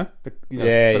FIFA.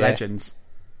 The legends.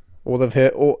 Or they've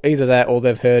heard, or either that, or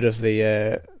they've heard of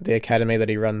the academy that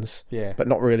he runs. Yeah. But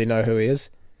not really know who he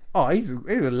is. Oh, he's a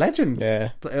legend.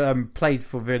 Yeah. Played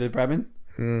for Werder Bremen.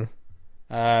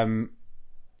 A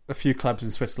few clubs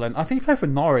in Switzerland. I think he played for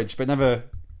Norwich, but never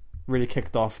really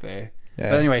kicked off there.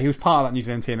 Yeah. But anyway, he was part of that New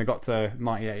Zealand team that got to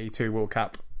 1982 World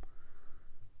Cup.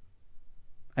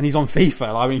 And he's on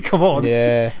FIFA. I mean, come on.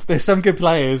 Yeah. There's some good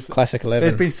players. Classic 11.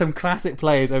 There's been some classic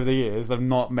players over the years that have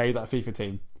not made that FIFA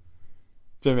team.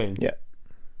 Do you know what I mean?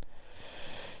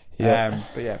 Yeah.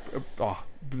 But yeah,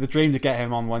 the dream to get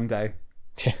him on one day.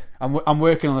 Yeah. I'm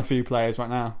working on a few players right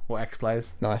now, or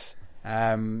ex-players. Nice.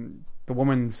 The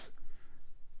women's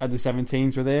under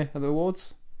 17s were there at the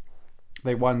awards.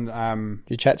 They won.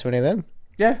 Did you chat to any of them?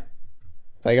 Yeah. Are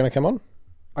they going to come on?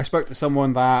 I spoke to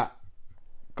someone that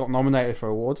got nominated for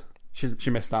an award. She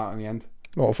missed out in the end.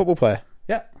 What, a football player?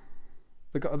 Yeah.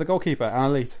 The goalkeeper, Anna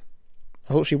Leet.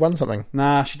 I thought she won something.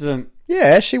 Nah, she didn't.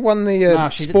 Yeah, she won the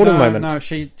sporting moment. No,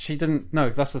 she didn't. No,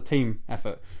 that's a team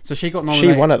effort. So she got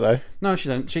nominated. She won it though. No, she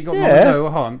didn't. She got nominated. No,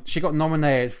 hold on. She got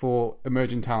nominated for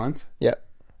emerging talent. Yeah.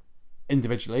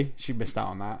 Individually, she missed out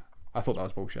on that. I thought that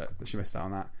was bullshit that she missed out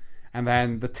on that. and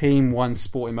then the team won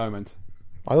sporting moment.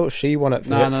 I thought she won it for,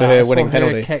 No, her it's winning for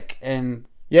penalty. Her kick in.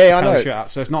 Yeah, I know. Shootout.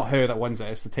 So it's not her that wins it;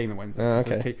 it's the team that wins it. Oh,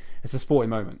 So okay. it's a sporting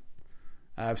moment.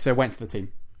 So it went to the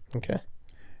team. Okay.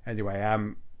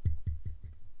 Anyway,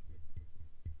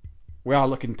 we are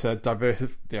looking to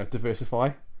diversify.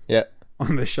 Yeah.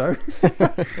 On this show,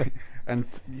 and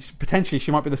potentially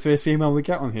she might be the first female we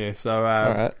get on here. So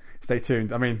All right. Stay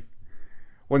tuned. I mean,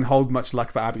 wouldn't hold much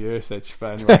luck for Abby Ursich,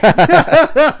 but anyway,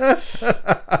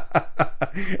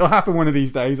 it'll happen one of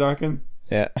these days, I reckon.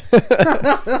 Yeah.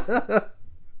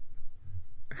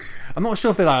 I'm not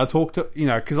sure if they're allowed to talk to,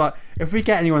 because if we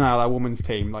get anyone out of that women's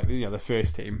team, like the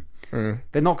first team,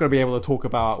 they're not going to be able to talk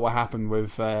about what happened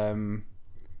with Andreas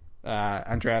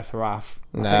Haraf.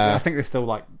 I think they're still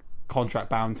like contract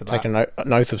bound to that. Take an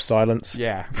oath of silence.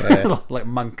 Yeah. Like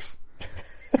monks.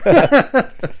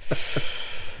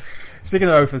 Speaking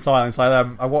of oath of silence,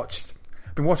 I've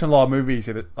been watching a lot of movies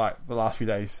in the last few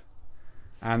days,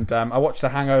 and I watched The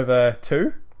Hangover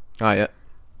 2. Oh yeah.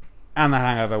 And The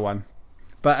Hangover 1.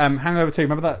 But Hangover 2,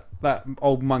 remember that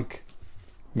old monk?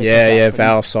 Yeah,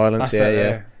 vow of silence.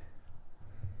 Yeah.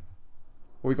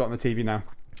 What we got on the TV now?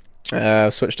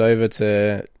 Switched over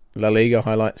to La Liga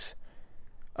highlights.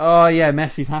 Oh yeah,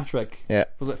 Messi's hat-trick. Yeah.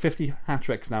 Was it 50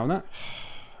 hat-tricks now, isn't it?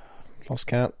 Lost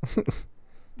count.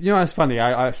 You know, it's funny.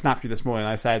 I snapped you this morning.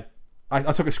 I said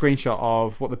I took a screenshot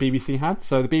of what the BBC had.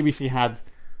 So the BBC had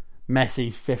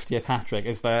Messi's 50th hat-trick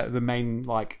as the main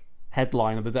like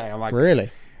headline of the day. I'm like, really?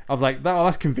 I was like, oh,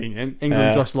 that's convenient.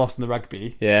 England just lost in the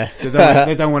rugby. Yeah.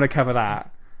 They don't want to cover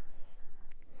that.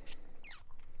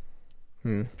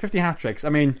 50 hat-tricks. I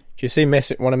mean, do you see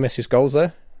one of Messi's goals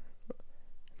there?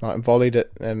 Like volleyed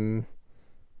at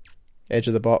edge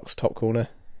of the box, top corner.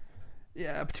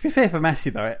 Yeah, but to be fair for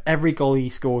Messi though, every goal he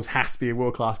scores has to be a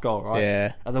world-class goal, right?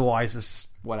 Yeah. Otherwise, it's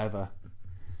whatever.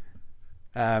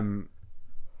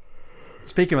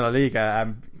 Speaking of La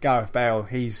Liga, Gareth Bale,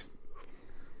 he's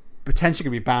potentially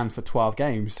going to be banned for 12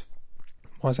 games.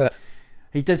 Why's that?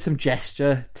 He did some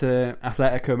gesture to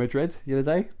Atletico Madrid the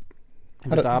other day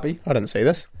in the derby. I didn't see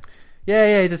this.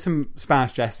 Yeah, he did some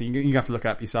Spanish gesture. You have to look it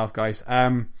up yourself, guys.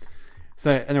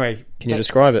 So anyway, can you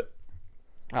describe it?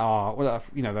 Oh, well,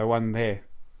 the one here.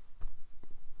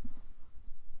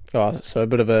 Oh, so a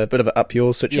bit of an up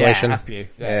yours situation. Yeah, up you.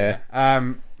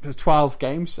 Yeah. There's 12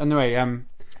 games. Anyway,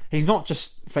 he's not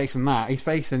just facing that. He's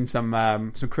facing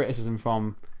some criticism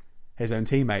from his own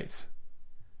teammates.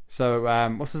 So,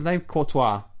 what's his name?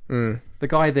 Courtois. The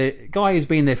guy who's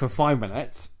been there for 5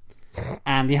 minutes,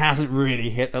 and he hasn't really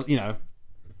he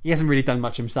hasn't really done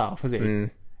much himself, has he?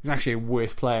 He's actually a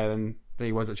worse player than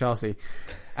he was at Chelsea.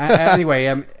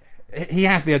 Anyway, he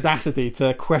has the audacity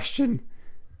to question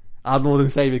our Lord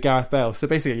and Saviour Gareth Bale. So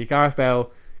basically, Gareth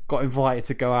Bale got invited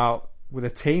to go out with a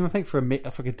team, I think, for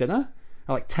a dinner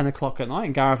at like 10 o'clock at night,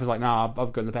 and Gareth was like, "Nah,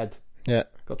 I've gone to bed. Yeah,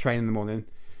 got training in the morning."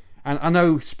 And I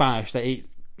know Spanish, they eat,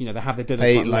 they have their dinner.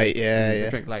 They quite eat late, yeah. They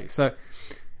drink late. So,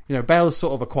 Bale's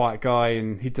sort of a quiet guy,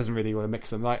 and he doesn't really want to mix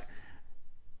them. Like,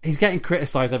 he's getting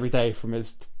criticised every day from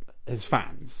his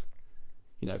fans,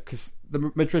 because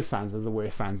the Madrid fans are the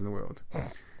worst fans in the world.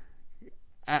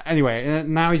 Anyway,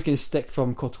 now he's getting stick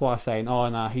from Courtois saying, "Oh,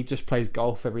 no, he just plays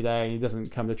golf every day, and he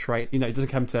doesn't come to train. He doesn't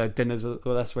come to dinners with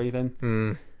us or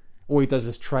anything. All he does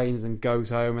is trains and goes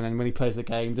home, and then when he plays the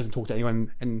game, doesn't talk to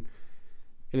anyone in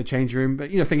the changing room.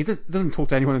 But the thing, he doesn't talk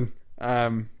to anyone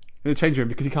in the changing room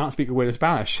because he can't speak a word of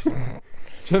Spanish." Do you know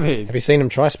what I mean? Have you seen him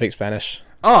try to speak Spanish?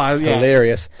 Oh, it's yeah,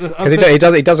 hilarious because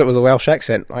he does it with a Welsh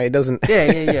accent. Like, he doesn't.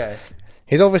 Yeah.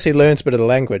 He's obviously learned a bit of the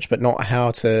language, but not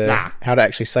how to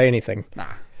actually say anything.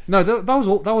 No, that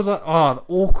was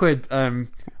awkward. I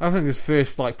think his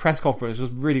first press conference was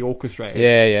really orchestrated.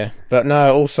 Yeah. But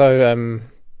no, also,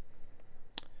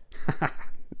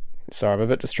 sorry, I'm a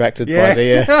bit distracted by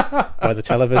the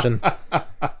television.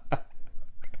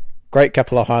 Great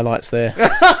couple of highlights there.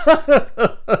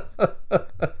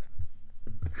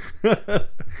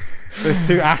 There's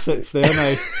 2 assets there, aren't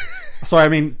they? Sorry, I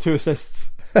mean 2 assists.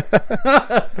 With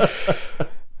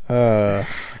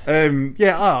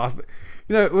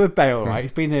Bale, right?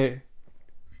 He's been here.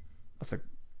 That's a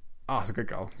good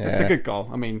goal. Yeah. It's a good goal.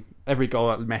 I mean, every goal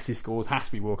that Messi scores has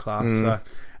to be world class. So,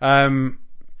 Messi,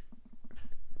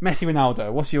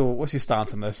 Ronaldo. What's your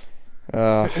stance on this? Who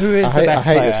is the best player? I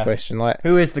hate this question.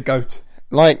 Who is the GOAT?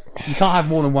 You can't have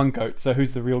more than one GOAT. So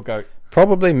who's the real GOAT?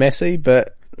 Probably Messi,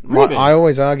 but really? I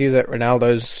always argue that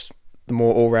Ronaldo's the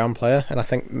more all-round player, and I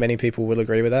think many people will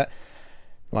agree with that.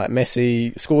 Like,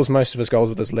 Messi scores most of his goals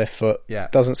with his left foot. Yeah.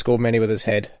 Doesn't score many with his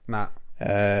head. Nah.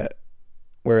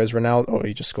 Whereas Ronaldo,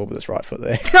 he just scored with his right foot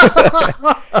there.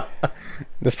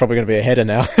 There's probably going to be a header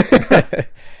now.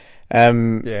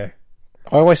 Yeah.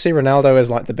 I always see Ronaldo as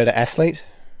like the better athlete,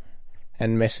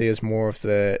 and Messi is more of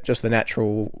the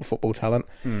natural football talent.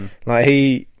 Like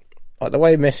the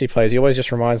way Messi plays, he always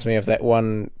just reminds me of that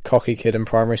one cocky kid in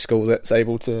primary school that's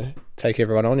able to take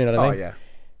everyone on. You know what I mean? Yeah.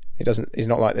 He's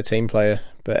not like the team player,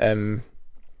 but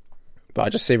I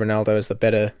just see Ronaldo as the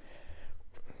better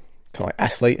kind of like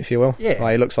athlete, if you will. Yeah.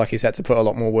 Like, he looks like he's had to put a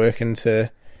lot more work into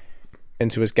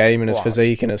his game and his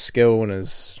physique and his skill and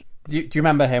his. Do you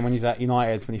remember him when he was at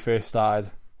United when he first started?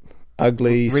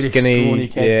 Ugly, really skinny, scrawny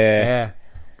kid. yeah.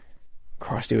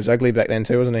 Christ, he was ugly back then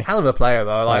too, wasn't he? Hell of a player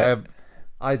though.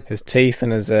 His teeth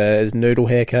and his noodle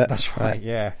haircut. That's right.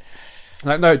 Yeah.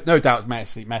 Like no doubt,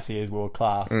 Messi is world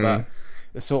class, but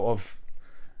it's sort of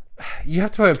you have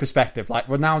to put it in perspective. Like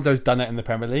Ronaldo's done it in the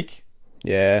Premier League.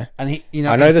 Yeah, and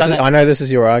I know this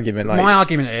is your argument. Like, my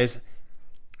argument is,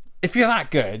 if you're that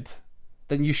good,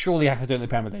 then you surely have to do it in the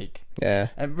Premier League. Yeah.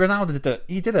 And Ronaldo did it.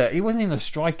 He did it. He wasn't even a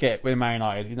striker with Man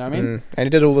United. You know what I mean? And he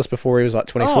did all this before he was like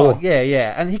 24. Oh,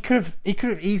 yeah. And he could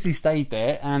have easily stayed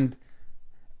there, and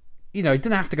he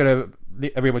didn't have to go to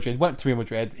Real Madrid. Went to Real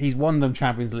Madrid. He's won them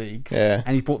Champions Leagues. Yeah.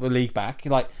 And he brought the league back.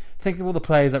 Like, think of all the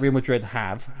players that Real Madrid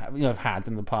have had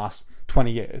in the past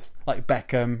 20 years, like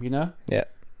Beckham. Yeah.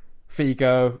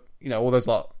 Figo. All those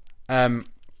lot. And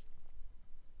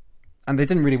they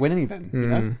didn't really win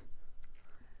anything.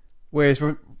 Whereas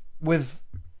with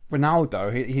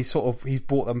Ronaldo, he's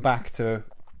brought them back to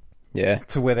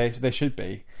where they should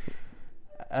be.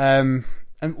 And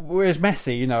whereas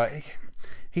Messi,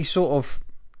 he's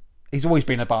always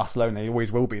been at Barcelona. He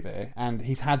always will be there, and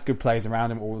he's had good players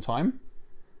around him all the time.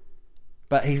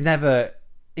 But he's never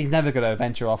going to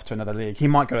venture off to another league. He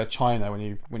might go to China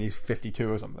when he's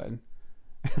 52 or something.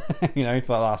 For the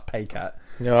last pay cut.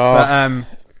 Oh, but,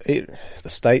 the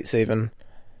States even.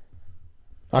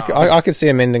 I could see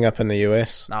him ending up in the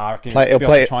US. No, I reckon he'll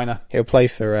play China. He'll play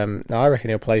for. I reckon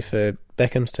he'll play for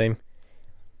Beckham's team.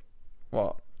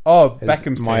 What? Oh,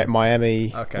 Beckham's team.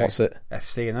 Miami. Okay. What's it?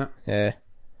 FC in it.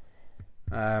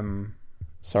 Yeah.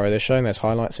 Sorry, they're showing those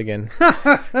highlights again.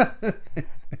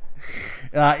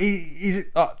 He's.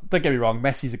 Don't get me wrong.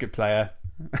 Messi's a good player.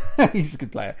 He's a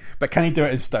good player, but can he do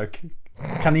it in Stoke?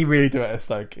 Can he really do it at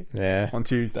Stoke? Yeah. On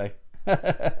Tuesday.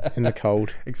 In the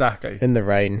cold. Exactly. In the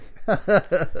rain.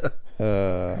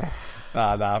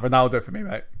 Ronaldo for me,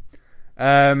 mate.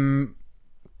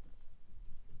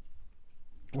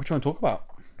 What do you want to talk about?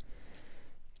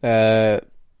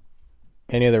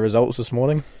 Any of the results this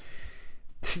morning?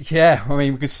 Yeah, I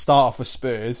mean, we could start off with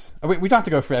Spurs. We don't have to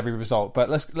go through every result, but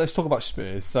let's talk about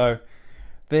Spurs. So,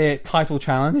 their title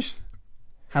challenge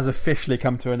has officially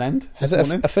come to an end. Has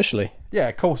it officially? Yeah,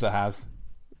 of course it has.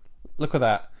 Look at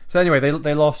that. So anyway,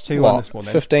 they lost 2-1 this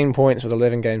morning. 15 points with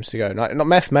 11 games to go. Not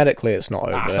mathematically, it's not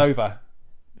over. It's over.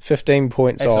 15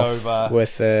 points it's off over.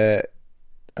 With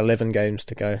 11 games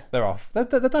to go. They're off. They're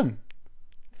done.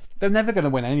 They're never going to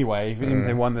win anyway, even if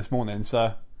they won this morning.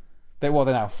 So, they're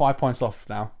now? 5 points off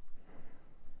now.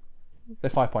 They're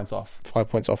 5 points off. 5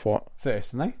 points off what?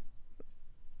 First, aren't they?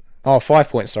 Oh, 5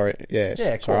 points, sorry. Yeah, of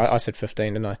sorry, course. I said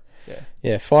 15, didn't I?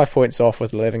 Yeah, 5 points off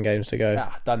with 11 games to go.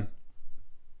 Done.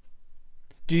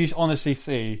 Do you honestly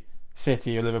see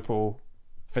City or Liverpool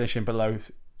finishing below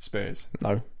Spurs?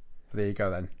 No. There you go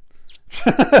then.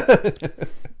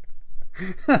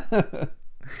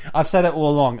 I've said it all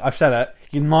along. I've said it.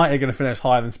 United are going to finish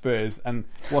higher than Spurs, and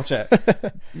watch it.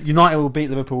 United will beat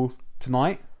Liverpool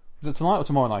tonight. Is it tonight or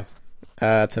tomorrow night?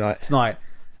 Tonight.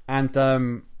 And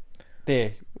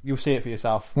there, you'll see it for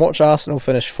yourself. Watch Arsenal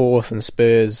finish 4th and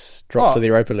Spurs drop to the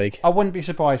Europa League. I wouldn't be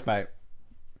surprised, mate.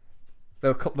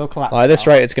 They'll collapse. At this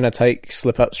rate, it's going to take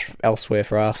slip-ups elsewhere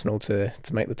for Arsenal to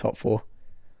make the top 4.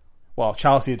 Well,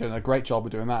 Chelsea are doing a great job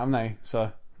of doing that, haven't they?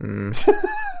 So, do you know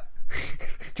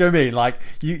what I mean? Like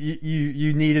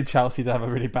you needed Chelsea to have a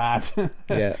really bad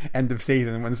end of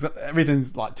season when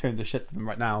everything's like turned to shit for them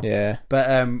right now. Yeah,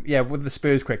 but with the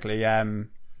Spurs quickly,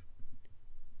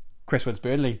 Chris Wood's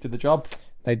Burnley did the job.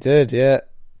 They did, yeah.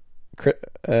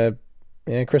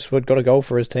 Chris Wood got a goal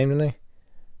for his team, didn't he?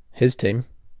 His team.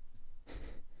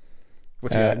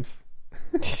 Which ends.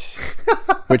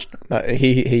 Which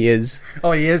he is.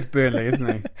 Oh, he is Burnley,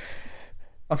 isn't he?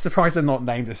 I'm surprised they're not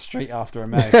named as straight after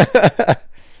him.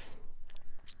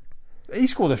 He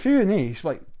scored a few, didn't he? He's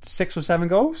like 6 or 7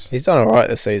 goals. He's done all right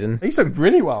this season. He's done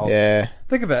really well. Yeah.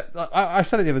 Think of it. I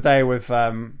said it the other day with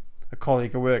a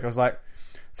colleague at work. I was like,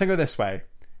 think of it this way: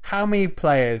 how many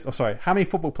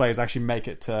football players actually make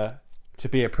it to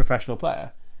be a professional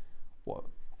player? What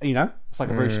it's like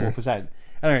a very small percent.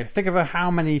 Anyway, think of how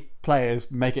many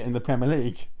players make it in the Premier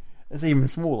League. It's even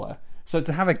smaller. So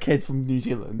to have a kid from New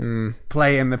Zealand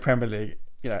play in the Premier League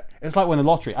it's like winning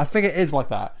the lottery. I think it is like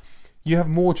that. You have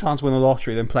more chance of winning the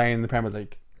lottery than playing in the Premier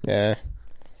League. Yeah.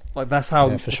 Like, that's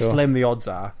how for sure. slim the odds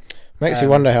are. Makes you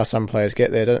wonder how some players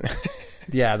get there, don't it?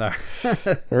 Yeah, no.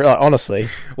 Like, honestly.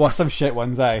 Well, some shit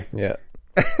ones, eh? Yeah.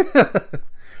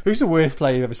 Who's the worst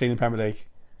player you've ever seen in the Premier League?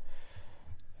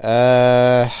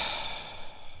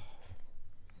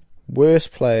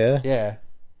 Worst player? Yeah.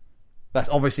 That's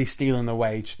obviously stealing the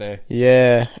wage there.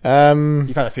 Yeah.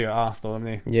 You've had a few at Arsenal,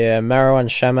 haven't you? Yeah, Marwan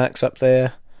Shamak's up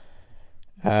there.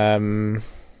 God,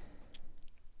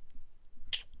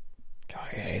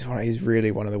 yeah, he's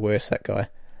really one of the worst, that guy.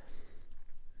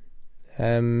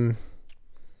 I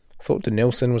thought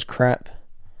Denilson was crap.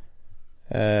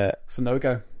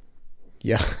 Sonogo.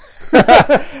 Yeah.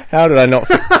 How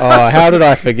did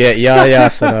I forget Yaya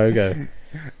Sonogo?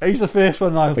 He's the first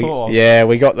one I thought of. Yeah,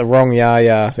 we got the wrong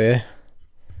Yaya there.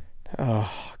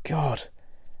 Oh, God.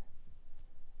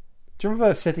 Do you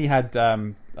remember City had,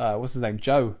 what's his name,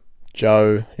 Joe?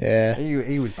 Joe, yeah.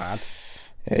 He was bad.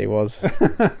 Yeah, he was.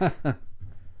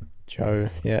 Joe,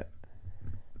 yeah.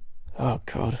 Oh,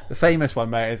 God. The famous one,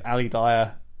 mate, is Ali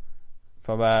Dyer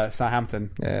from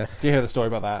Southampton. Yeah. Do you hear the story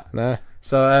about that? No.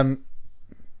 So,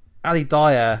 Ali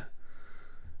Dyer,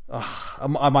 I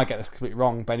might get this completely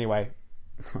wrong, but anyway,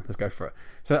 let's go for it.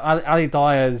 So, Ali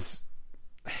Dyer's,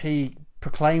 he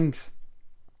proclaimed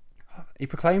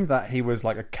that he was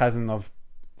like a cousin of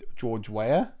George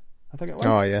Weah, I think it was.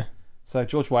 Oh, yeah. So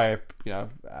George Weah,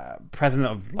 president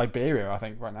of Liberia, I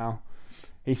think right now.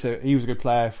 He was a good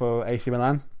player for AC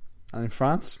Milan and in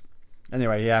France.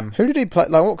 Anyway, who did he play?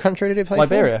 Like, what country did he play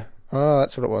Liberia. for? Oh,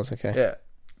 that's what it was. Okay. Yeah.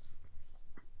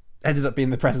 Ended up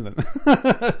being the president.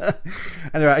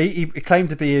 Anyway, he claimed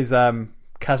to be his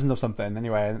cousin or something.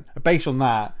 Anyway, and based on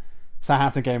that,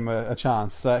 Southampton gave him a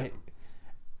chance. So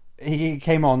he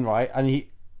came on, right, and he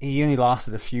only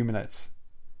lasted a few minutes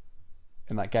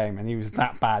in that game, and he was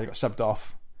that bad. He got subbed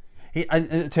off.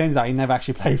 And it turns out he never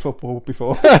actually played football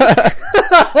before.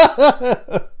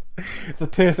 The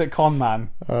perfect con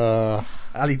man.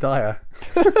 Ali Dyer.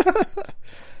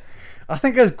 I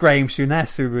think it was Graham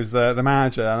Souness who was the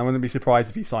manager, and I wouldn't be surprised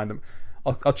if he signed him.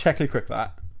 I'll check really quick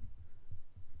that.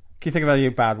 Can you think of any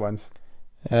bad ones?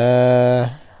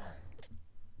 God.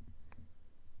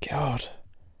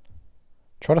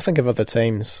 Trying to think of other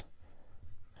teams.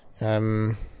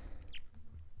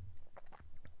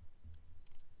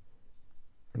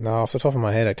 No, off the top of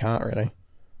my head, I can't really.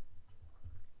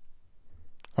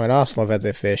 I mean, Arsenal have had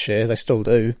their fair share. They still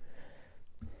do.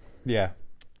 Yeah.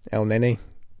 El Nini.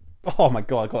 Oh my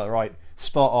God, I got it right.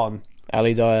 Spot on.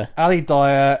 Ali Dyer. Ali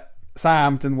Dyer,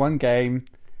 Southampton, one game,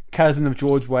 cousin of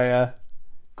George Weah.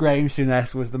 Graham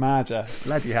Souness was the manager.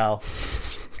 Bloody hell.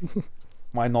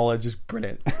 My knowledge is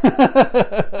brilliant.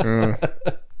 Trying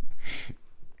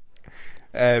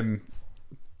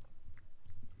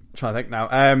to think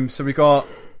now. So we got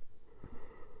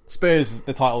Spurs.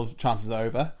 The title chances are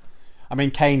over. I mean,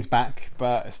 Kane's back,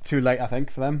 but it's too late, I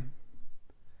think, for them.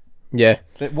 Yeah.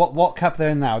 What cup they're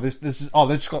in now? They've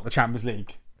just got the Champions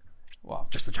League. Well,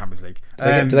 just the Champions League.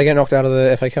 Do they get knocked out of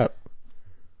the FA Cup?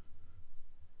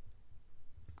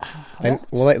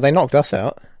 They knocked us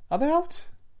out. Are they out?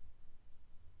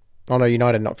 Oh no,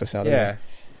 United knocked us out. Yeah.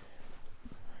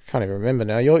 I can't even remember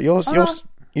now.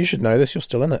 You should know this. You're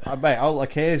still in it. Mate, all I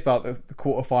care is about the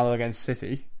quarter final against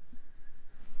City.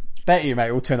 Bet you,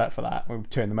 mate, we'll turn up for that. We'll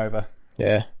turn them over.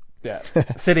 Yeah. Yeah.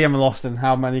 City haven't lost in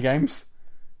how many games?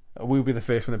 We'll be the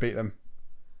first one to beat them.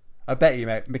 I bet you,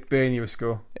 mate, McBurney will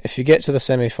score. If you get to the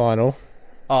semi-final...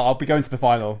 Oh, I'll be going to the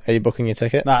final. Are you booking your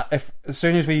ticket? Nah, as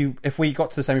soon as we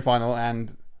got to the semi-final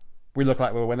and we look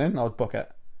like we're winning, I'll book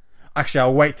it. Actually,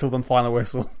 I'll wait till the final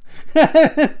whistle. How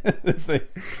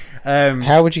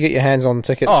would you get your hands on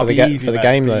tickets for the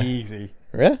game, though? Easy.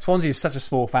 Really? Swansea is such a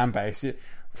small fan base.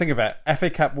 Think of it. FA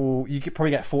Cup you could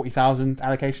probably get 40,000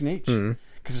 allocation each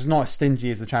because it's not as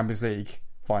stingy as the Champions League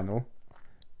final,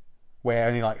 where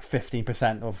only like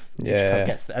 15% of each club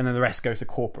gets, and then the rest goes to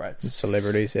corporates,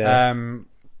 celebrities. Yeah.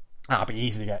 That'd be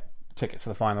easy to get tickets to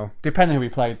the final, depending who we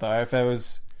played though. If there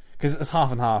was, because it's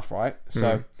half and half, right?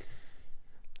 So.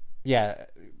 Yeah,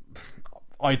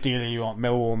 ideally you want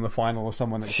Millwall in the final or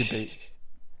someone that should beat.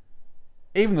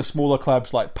 Even the smaller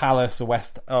clubs like Palace or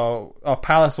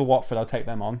Palace or Watford, I'll take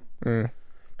them on.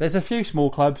 There's a few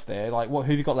small clubs there. Like who have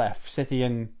you got left? City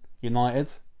and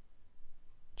United.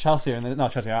 Chelsea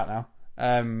Chelsea are out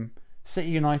now. City,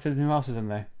 United, and who else is in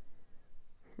there?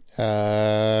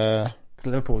 'Cause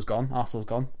Liverpool's gone. Arsenal's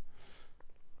gone.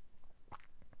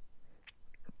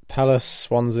 Palace,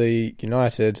 Swansea,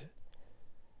 United.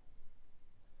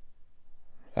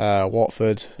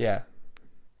 Watford, yeah,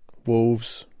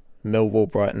 Wolves, Millwall,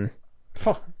 Brighton.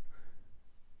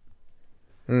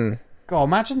 God,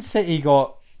 imagine City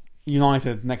got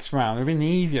United next round. It'd been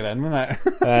easier then, wouldn't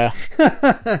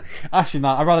it? Actually, no.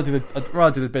 I'd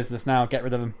rather do the business now. Get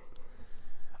rid of them.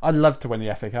 I'd love to win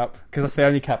the FA Cup because that's the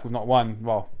only cup we've not won.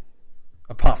 Well,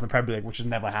 apart from the Premier League, which has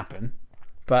never happened.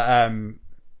 But I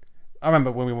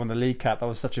remember when we won the League Cup. That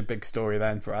was such a big story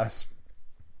then for us.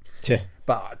 Yeah.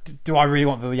 But do I really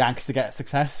want the Yankees to get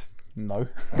success? No.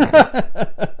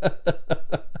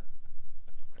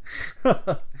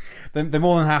 They're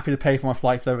more than happy to pay for my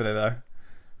flights over there, though.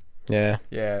 Yeah.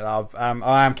 Yeah,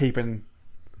 I am keeping...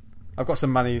 I've got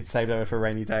some money saved over for a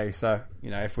rainy day, so,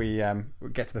 if we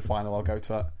get to the final, I'll go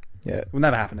to it. Yeah. It will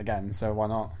never happen again, so why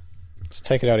not? Just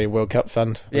take it out of your World Cup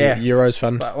fund. Yeah. Your Euros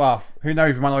fund. But, well, who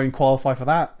knows? We might not even qualify for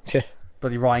that. Yeah.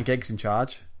 Bloody Ryan Giggs in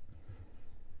charge.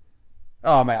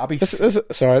 Oh, mate, I'll be... This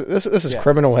is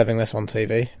criminal having this on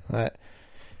TV. Like...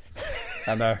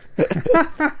 I know.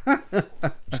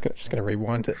 just gonna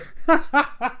rewind it.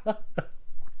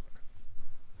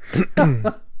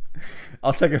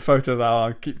 I'll take a photo of that.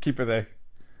 I'll keep it there.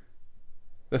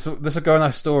 This will go in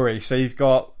our story. So you've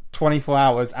got 24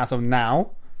 hours as of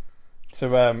now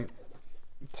to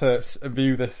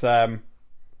view this. What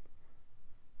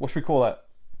should we call it?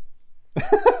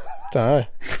 Don't know.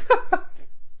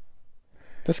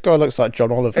 This guy looks like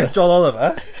John Oliver. It's John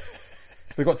Oliver.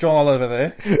 So we've got John Oliver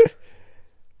there.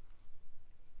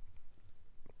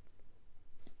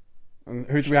 And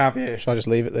who do we have here? Shall I just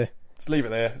leave it there? Just leave it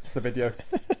there. It's a video.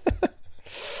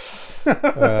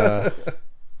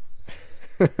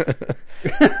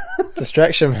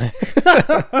 Distraction.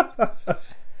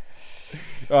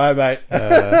 Alright, mate.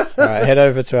 Alright, head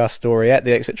over to our story at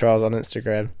the Exit Trials on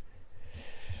Instagram.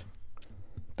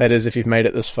 That is, if you've made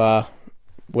it this far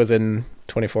within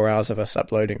 24 hours of us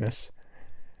uploading this.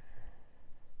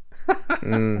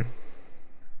 Let's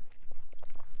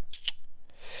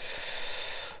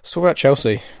talk about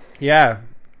Chelsea. Yeah.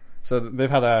 So they've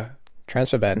had a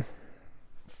transfer ban.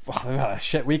 They've had a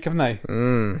shit week, haven't they?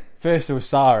 First it was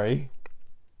Sarri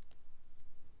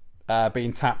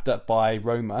being tapped up by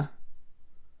Roma.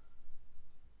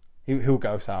 He'll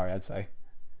go Sarri, I'd say.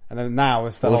 And then now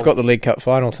it's we've got the League Cup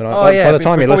final tonight. Oh, yeah.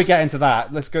 Before we get into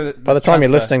that, let's go. By the time you're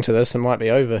listening to this, it might be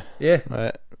over.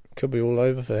 Yeah. Could be all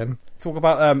over for him. Talk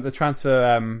about the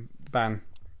transfer ban.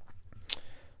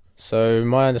 So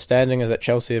my understanding is that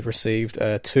Chelsea have received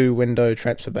a 2-window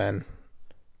transfer ban.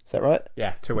 Is that right?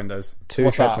 Yeah, 2 windows. Two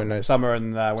transfer windows. Summer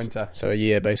and winter. So a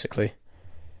year, basically.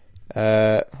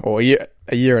 Or a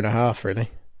year and a half, really.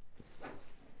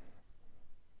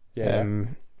 Yeah.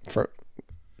 From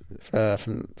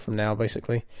now,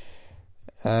 basically.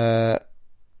 If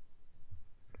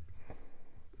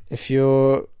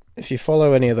you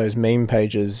follow any of those meme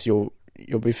pages, you'll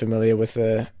be familiar with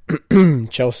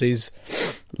Chelsea's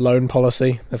loan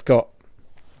policy. They've got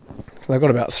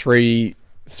about three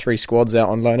squads out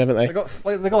on loan, haven't they? They've got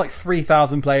like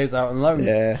 3,000 players out on loan.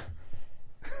 Yeah.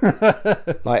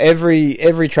 Like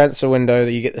every transfer window,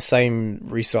 that you get the same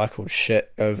recycled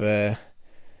shit of like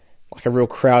a real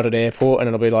crowded airport, and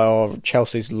it'll be like, oh,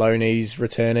 Chelsea's loanees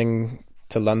returning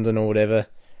to London or whatever.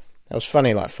 That was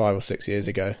funny like 5 or 6 years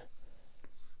ago,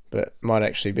 but might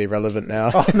actually be relevant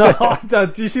now. Oh no!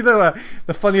 Do you see the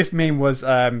funniest meme was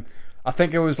I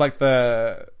think it was like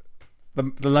the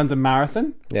London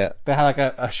Marathon. Yeah, they had like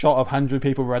a shot of 100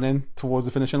 people running towards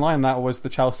the finishing line. And that was the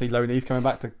Chelsea loanees coming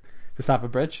back to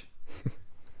Stamford Bridge.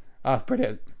 That's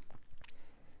brilliant.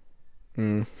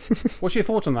 What's your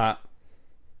thoughts on that?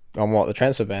 On what, the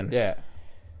transfer ban? Yeah.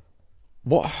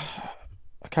 What?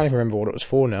 I can't even remember what it was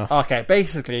for now. Okay,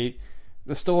 basically,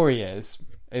 the story is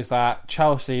that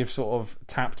Chelsea have sort of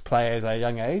tapped players at a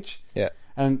young age. Yeah.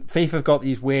 And FIFA have got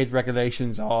these weird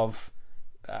regulations of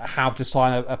how to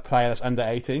sign a player that's under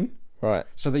 18. Right.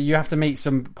 So that you have to meet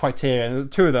some criteria.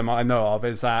 And 2 of them I know of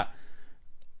is that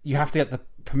you have to get the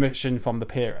permission from the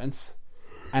parents.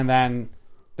 And then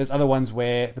there's other ones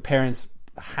where the parents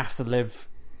have to live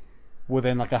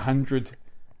within like 100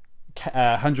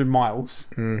 miles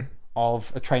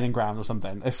of a training ground or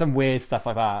something. There's some weird stuff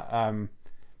like that.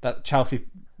 That Chelsea,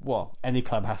 any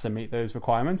club has to meet those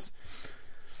requirements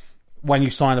when you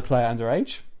sign a player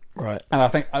underage. Right. And I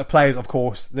think players, of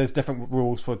course, there's different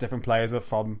rules for different players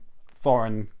from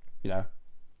foreign,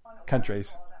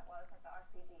 countries.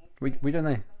 We don't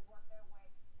know.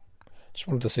 Just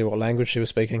wanted to see what language she was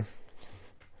speaking.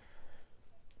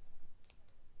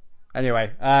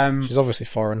 Anyway, she's obviously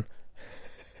foreign.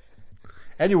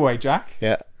 Anyway, Jack.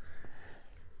 Yeah.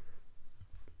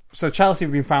 So Chelsea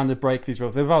have been found to break these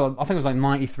rules. I think it was like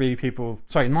 93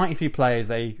 players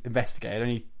they investigated.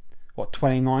 Only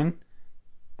 29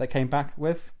 they came back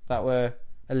with that were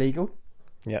illegal.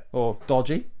 Yeah. Or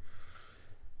dodgy.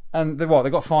 And they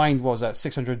got fined, what was that,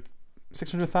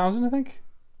 600,000, I think,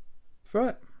 for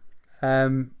it.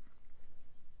 And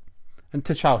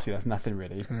to Chelsea, that's nothing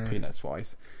really,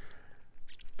 peanuts-wise.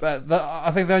 But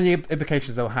I think the only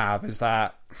implications they'll have is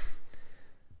that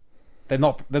they're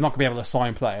not going to be able to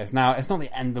sign players. Now, it's not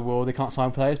the end of the world they can't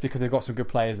sign players because they've got some good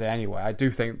players there anyway. I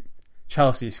do think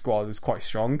Chelsea's squad is quite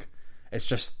strong. It's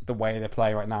just the way they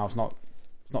play right now is not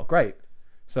great.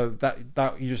 So that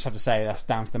you just have to say that's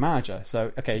down to the manager.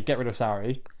 So, okay, get rid of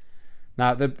Sarri.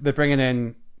 Now, they're bringing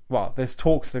in... Well, there's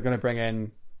talks they're going to bring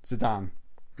in Zidane.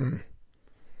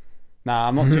 Now,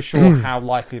 I'm not too sure how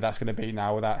likely that's going to be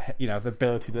now without the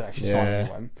ability to actually sign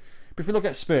anyone. But if you look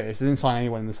at Spurs, they didn't sign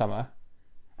anyone in the summer.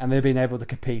 And they've been able to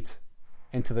compete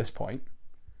into this point.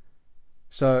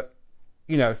 So,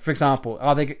 for example,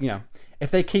 are they,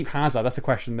 if they keep Hazard, that's the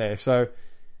question there. So,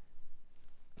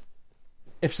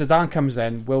 if Zidane comes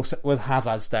in, will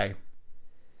Hazard stay?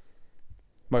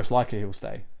 Most likely he'll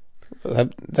stay.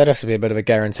 That'd have to be a bit of a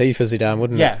guarantee for Zidane,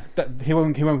 wouldn't it? Yeah, he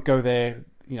won't go there,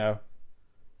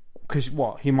 because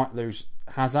he might lose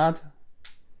Hazard.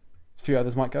 A few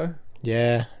others might go.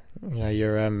 Yeah,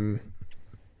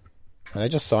 they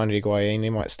just signed Higuain. He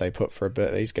might stay put for a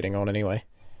bit. He's getting on anyway.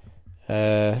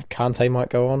 Kante might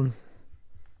go on.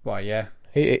 Well, yeah.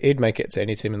 He'd make it to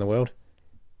any team in the world.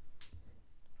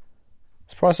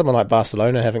 Surprised someone like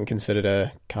Barcelona haven't considered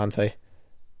a Kante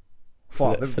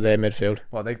for their midfield.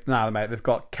 Well, they've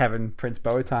got Kevin Prince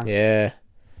Boateng. Yeah.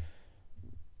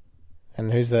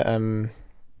 And who's the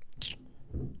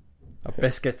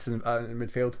Biscuits in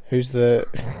midfield. Who's the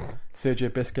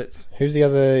Sergio Biscuits? Who's the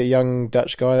other young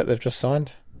Dutch guy that they've just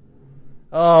signed?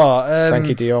 Oh,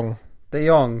 Frankie De Jong. De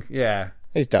Jong, yeah.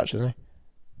 He's Dutch, isn't he?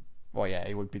 Well, yeah,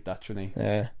 he would be Dutch, wouldn't he?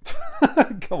 Yeah.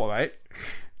 Come on, mate.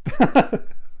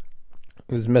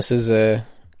 His missus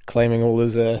claiming all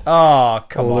his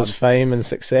his fame and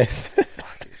success.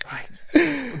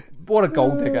 What a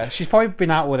gold digger. She's probably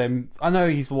been out with him. I know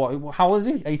he's how old is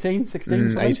he? 18,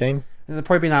 16? 18. And they've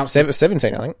probably been out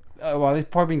 17, I think. Well, they've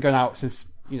probably been going out since,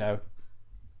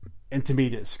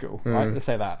 intermediate school, right? Let's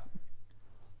say that.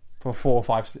 For 4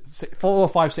 or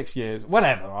 5, 6 years.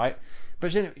 Whatever, right?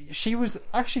 But she was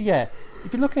actually, yeah.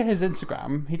 If you look at his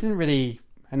Instagram, he didn't really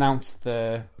announce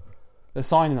the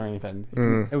signing or anything.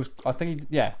 It was, I think,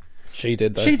 She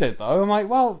did, though. She did, though. I'm like,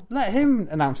 well, let him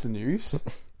announce the news.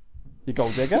 You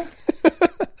gold digger.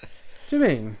 Do you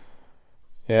mean?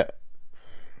 Yeah.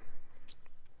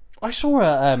 I saw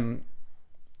a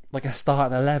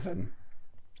starting 11,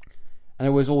 and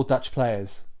it was all Dutch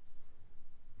players,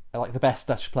 like the best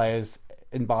Dutch players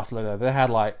in Barcelona. They had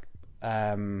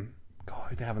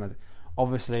they haven't.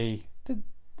 Obviously, did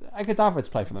Edgar Davids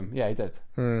play for them? Yeah, he did.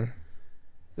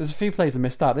 There's a few players that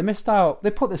missed out.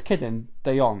 They put this kid in,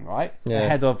 De Jong, right? Yeah.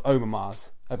 Ahead of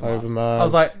Overmars. I Overmars.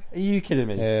 was like, are you kidding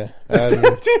me? Yeah.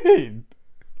 What do you mean?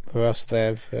 Who else do they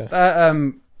have? Yeah.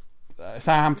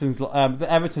 Southampton's, the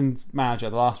Everton's manager,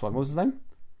 the last one. What was his name?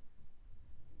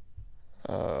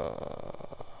 I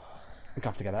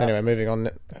have to get that. Anyway, moving on.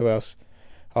 Who else?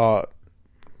 Was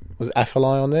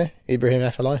Afellay on there? Ibrahim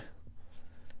Afellay?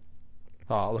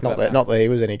 Not that he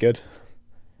was any good.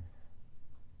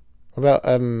 What about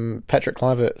Patrick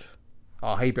Kluivert?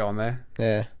 Oh, he'd be on there.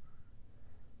 Yeah.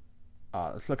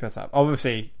 Let's look this up.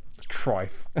 Obviously,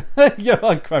 Cruyff.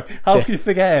 Johan Cruyff. How can you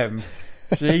forget him?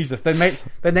 Jesus, they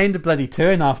named a bloody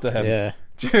turn after him. Yeah.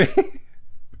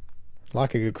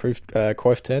 Like a good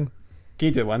Cruyff 10. Can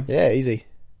you do one? Yeah, easy.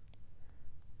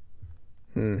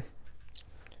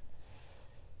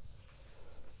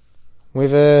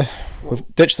 We've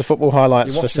ditched the football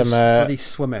highlights for some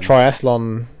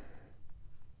triathlon.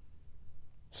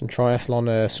 Some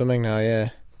triathlon swimming now. Yeah,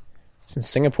 it's in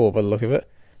Singapore by the look of it.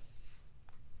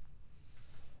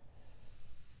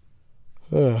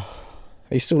 Are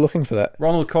you still looking for that?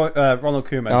 Ronald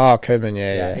Koeman. Oh, Koeman,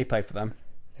 yeah. He played for them.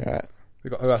 Yeah.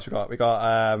 Who else we got? We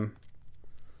got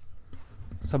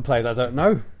some players I don't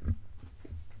know.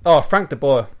 Oh, Frank de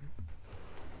Boer.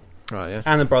 Right, yeah.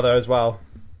 And the brother as well.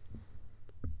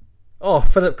 Oh,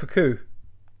 Philip Cocu.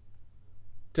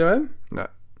 Do you know him? No.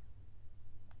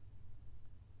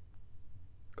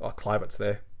 Oh, Kluivert's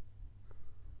there.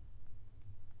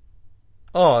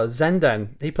 Oh,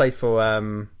 Zenden. He played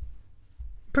for...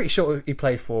 pretty sure he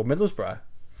played for Middlesbrough.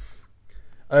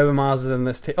 Overmars is in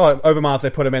this team. Oh, Overmars, they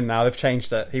put him in now. They've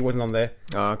changed it. He wasn't on there.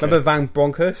 Oh, okay. Remember Van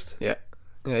Bronckhorst? Yeah.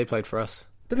 Yeah, he played for us.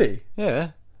 Did he?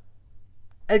 Yeah.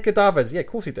 Edgar Davids. Yeah, of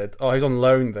course he did. Oh, he's on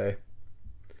loan there.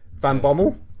 Van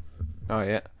Bommel. Oh,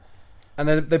 yeah. And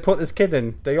then they put this kid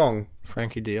in, De Jong.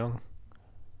 Frankie De Jong.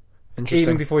 Interesting.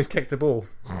 Even before he's kicked the ball.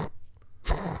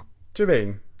 Do you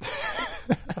mean?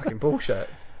 Fucking bullshit.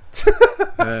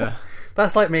 Yeah.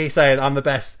 That's like me saying I'm the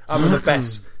best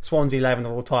Swansea 11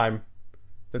 of all time.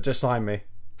 They've just signed me.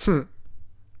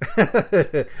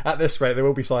 At this rate, they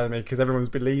will be signing me because everyone's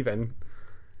believing.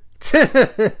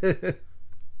 I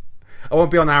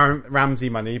won't be on Aaron Ramsey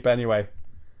money, but anyway.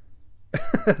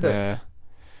 Yeah.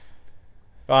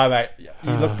 All right, mate.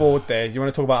 You look bored there. You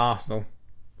want to talk about Arsenal?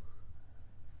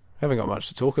 Haven't got much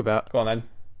to talk about. Go on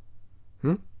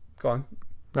then. Go on.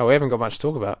 No, we haven't got much to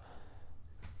talk about.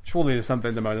 Surely there's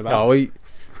something to moan about. No, we.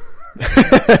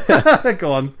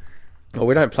 Go on. Well,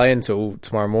 we don't play until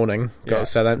tomorrow morning. Got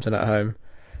Southampton at home.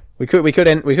 We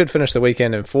could finish the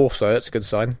weekend in fourth, so that's a good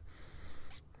sign.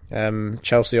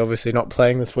 Chelsea obviously not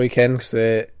playing this weekend because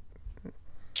they're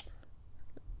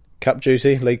cup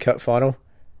duty, League Cup final.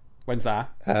 When's that?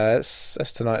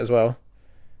 That's tonight as well.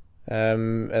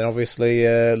 And obviously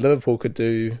Liverpool could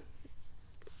do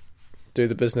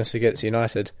the business against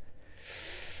United.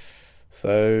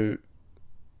 So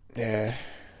yeah,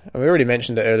 we already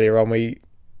mentioned it earlier on. We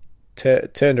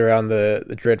turned around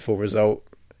the dreadful result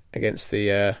against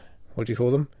the what do you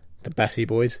call them? The Batty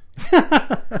Boys.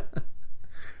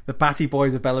 The Batty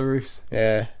Boys of Belarus.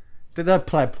 Yeah. Did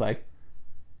Pleb play?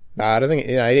 Nah, I don't think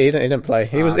he didn't play.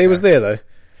 He was there though.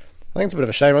 I think it's a bit of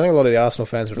a shame. I think a lot of the Arsenal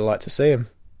fans would have liked to see him.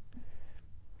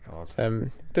 God.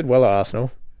 Did well at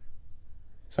Arsenal.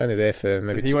 He's only there for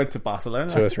maybe he went to Barcelona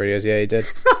 2 or 3 years. Yeah, he did.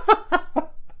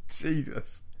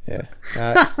 Jesus. Yeah.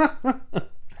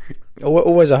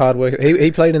 Always a hard worker.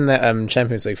 He played in that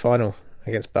Champions League final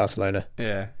against Barcelona.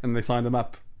 Yeah, and they signed him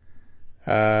up.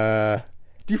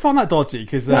 Do you find that dodgy?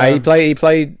 Because he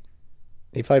played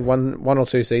one or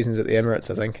two seasons at the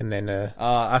Emirates, I think, and then.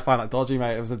 I find that dodgy,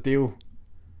 mate. It was a deal.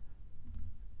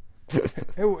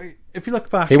 If you look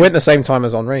back, he went the same time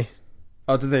as Henry.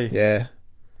 Oh, did he? Yeah.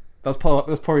 That's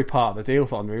probably part of the deal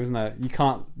for Henry, wasn't it? We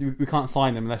can't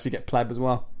sign him unless we get Pleb as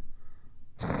well.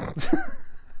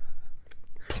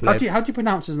 How do you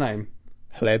pronounce his name?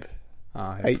 Hleb.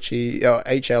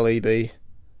 Hleb. I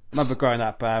remember growing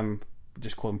up,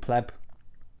 just call him Pleb.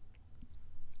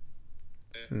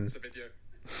 It's a video.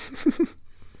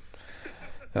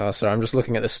 Oh, sorry, I'm just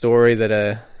looking at the story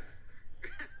that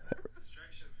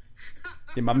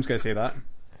your mum's going to see that.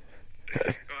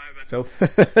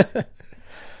 Filth.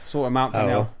 Sort him out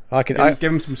now. I can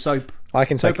give him some soap. I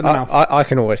can soap take. I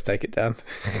can always take it down.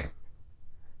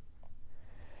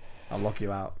 I'll lock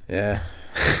you out. Yeah.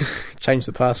 Change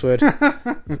the password.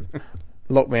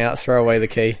 Lock me out. Throw away the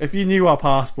key. If you knew our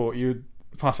password, you'd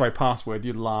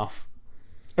laugh.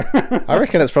 I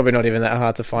reckon it's probably not even that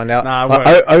hard to find out. Nah,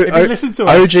 if you listen to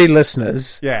us, OG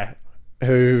listeners, yeah,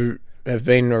 who have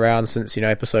been around since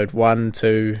episode 1,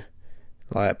 2,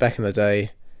 like back in the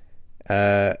day,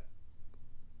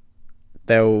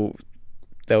 they'll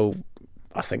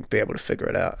I think be able to figure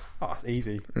it out. Oh, it's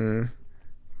easy.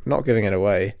 Not giving it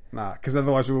away. Nah, because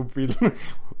otherwise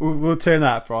we'll turn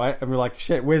up, right, and we're like,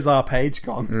 shit, where's our page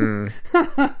gone?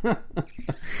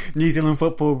 New Zealand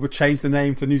Football would change the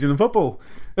name to New Zealand Football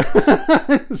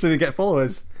so they get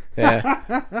followers. Yeah.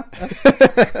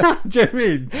 Do you know what I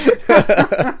mean?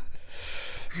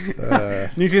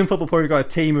 New Zealand Football probably got a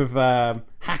team of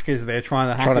hackers there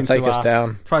trying to take us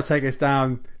down. Try to take us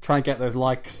down. Try and get those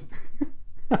likes.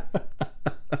 Oh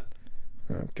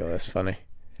god, that's funny.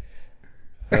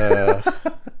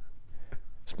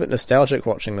 It's a bit nostalgic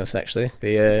watching this, actually.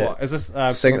 What is this?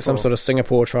 Some sort of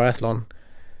Singapore triathlon.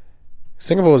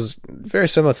 Singapore's very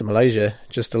similar to Malaysia,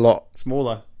 just a lot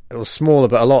smaller. It was smaller,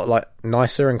 but a lot like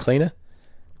nicer and cleaner.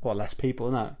 Well, less people,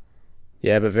 isn't it?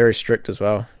 Yeah, but very strict as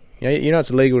well. You know it's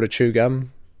illegal to chew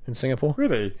gum in Singapore.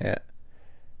 Really? Yeah.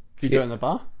 Can you do it in the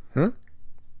bar? In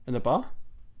the bar?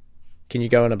 Can you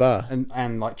go in a bar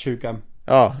and like chew gum?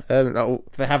 Oh, Do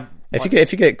they have?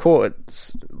 If you get caught,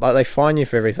 it's like they fine you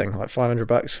for everything, like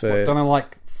 $500 for. Don't I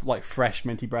like fresh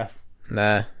minty breath?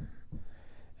 Nah.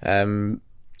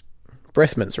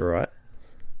 Breath mints are alright.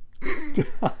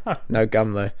 No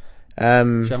gum though.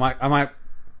 So I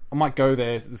might go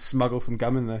there and smuggle some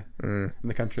gum in there in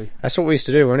the country. That's what we used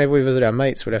to do. Whenever we visit our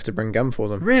mates, we'd have to bring gum for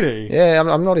them. Really? Yeah,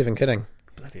 I'm not even kidding.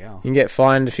 Bloody hell. You can get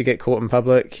fined if you get caught in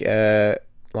public,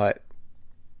 like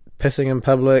pissing in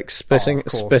public,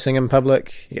 spitting in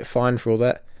public. You get fined for all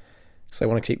that because they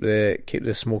want to keep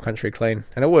the small country clean,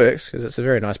 and it works because it's a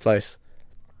very nice place.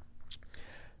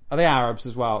 Are they Arabs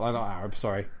as well? Oh, not Arabs,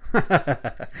 sorry.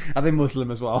 Are they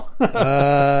Muslim as well?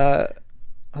 I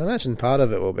imagine part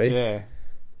of it will be. Yeah.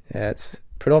 Yeah, it's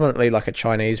predominantly like a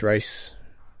Chinese race,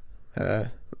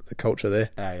 the culture there.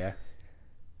 Oh, yeah.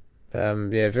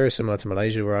 Yeah, very similar to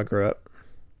Malaysia where I grew up.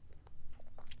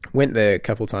 Went there a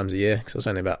couple times a year because it was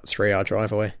only about a 3-hour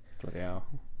drive away. Bloody hell.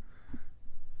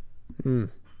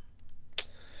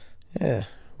 Yeah.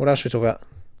 What else should we talk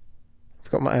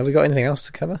about? Have we got anything else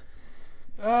to cover?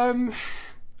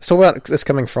 Let's talk about this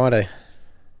coming Friday.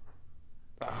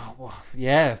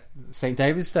 Yeah, St.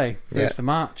 David's Day, 1st of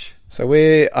March. So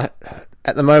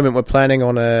at the moment, we're planning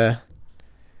on hang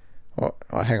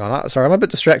on. Sorry, I'm a bit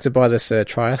distracted by this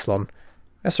triathlon.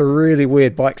 That's a really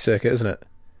weird bike circuit, isn't it?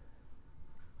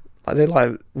 Like they're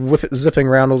like zipping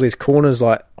around all these corners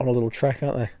like on a little track,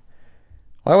 aren't they?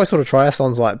 I always thought of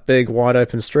triathlons like big, wide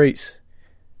open streets.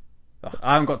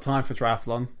 I haven't got time for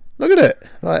triathlon. Look at it.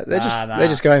 Like they're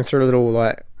just going through a little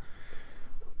like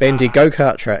bendy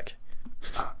go-kart track.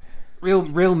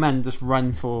 Real men just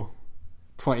run for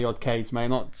 20 odd k's, mate,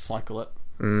 not cycle it.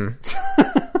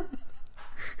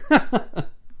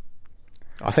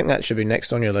 I think that should be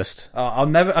next on your list.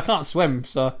 I can't swim,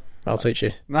 so I'll teach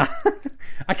you.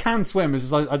 I can swim, it's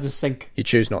just I just sink. You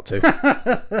choose not to.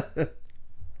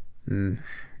 I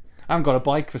haven't got a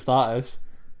bike for starters.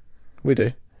 We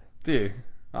do. Do you?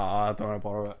 I don't want to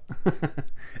borrow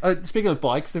it. Speaking of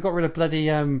bikes, they've got rid of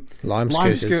bloody lime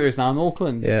scooters now in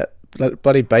Auckland. Yeah,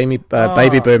 bloody baby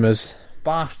boomers.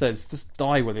 Bastards, just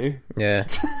die, will you? Yeah.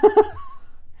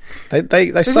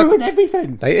 They suck. ruin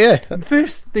everything.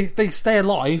 First, they stay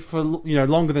alive for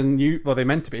longer than they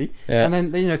meant to be, and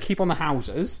then they keep on the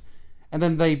houses, and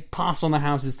then they pass on the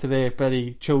houses to their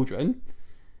bloody children.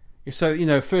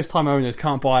 So first time owners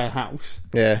can't buy a house,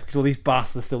 because all these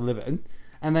bastards still live in,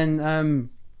 and then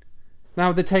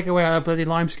now they take away our bloody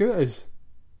lime scooters.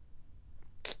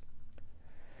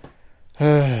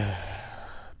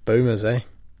 Boomers, eh?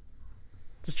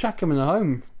 Just chuck them in a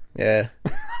home. Yeah.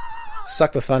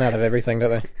 Suck the fun out of everything,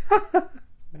 don't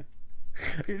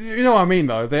they? You know what I mean,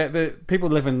 though. They're people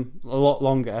living a lot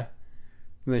longer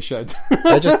than they should.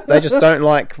 they just don't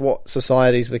like what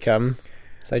society's become.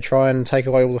 So they try and take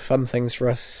away all the fun things for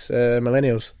us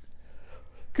millennials.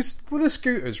 Because with the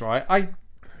scooters, right?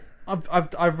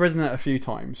 I've ridden it a few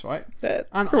times, right? They're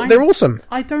awesome.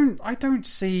 I don't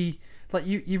see. Like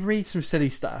you read some silly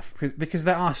stuff because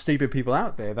there are stupid people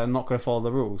out there that are not going to follow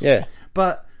the rules. Yeah.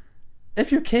 But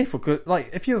if you're careful,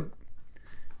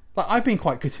 I've been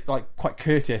quite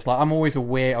courteous. Like I'm always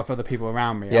aware of other people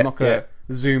around me. I'm not going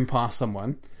to zoom past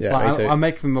someone. Yeah, I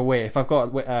make them aware. If I've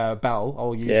got a bell,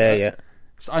 I'll use it. Yeah.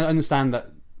 So I understand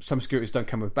that some scooters don't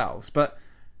come with bells, but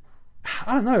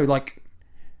I don't know. Like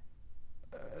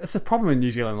it's a problem in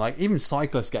New Zealand. Like even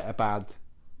cyclists get a bad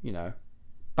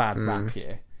rap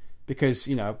here. Because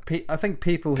I think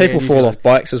people fall off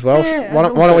bikes as well. Yeah, why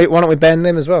don't we ban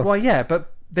them as well? Well, yeah,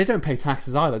 but they don't pay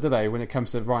taxes either, do they? When it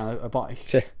comes to riding a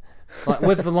bike, yeah. Like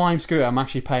with the lime scooter, I'm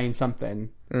actually paying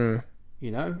something. It's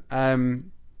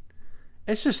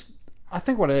just I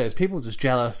think what it is, people are just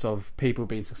jealous of people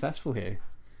being successful here,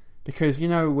 because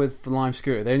with the lime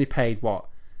scooter, they only paid what?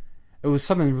 It was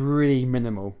something really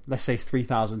minimal. Let's say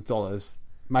 $3,000,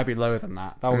 maybe lower than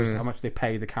that. That was how much they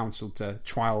paid the council to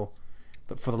trial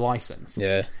for the license.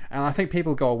 Yeah. And I think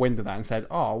people got a wind of that and said,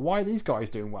 "Oh, why are these guys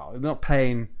doing well? They're not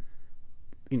paying,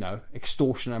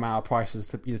 extortionate amount of prices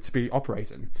to be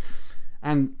operating."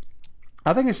 And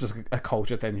I think it's just a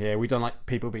culture thing here. We don't like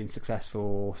people being successful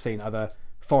or seeing other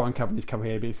foreign companies come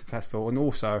here being successful, and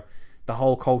also the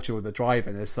whole culture with the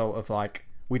driving is sort of like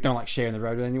we don't like sharing the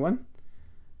road with anyone.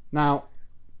 Now,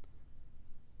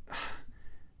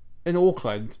 in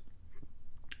Auckland,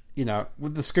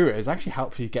 with the scooters, it actually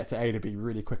helps you get to A to B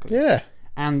really quickly. Yeah.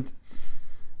 And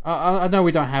I know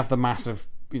we don't have the massive,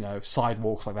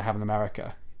 sidewalks like they have in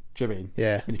America. Do you know what I mean?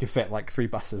 Yeah. When you can fit like 3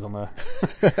 buses on the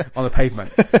on the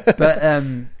pavement. But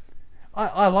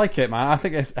I like it, man. I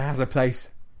think it has a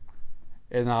place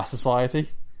in our society.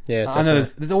 Yeah, definitely. I know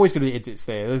there's always going to be idiots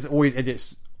there. There's always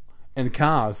idiots in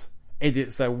cars.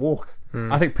 Idiots that walk.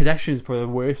 I think pedestrians are probably the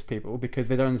worst people because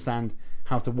they don't understand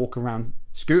how to walk around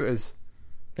scooters.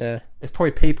 Yeah, it's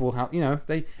probably people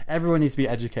everyone needs to be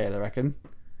educated, I reckon.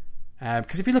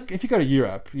 Because if you go to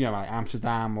Europe, like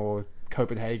Amsterdam or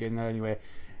Copenhagen or anywhere,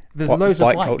 there's loads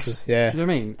of bikes. Cultures. Yeah, you know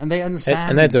what I mean? And they understand,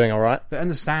 and they're doing all right. They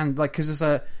understand, like, because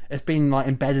it's been like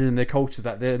embedded in their culture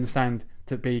that they understand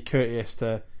to be courteous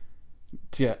to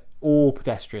all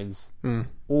pedestrians,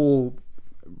 all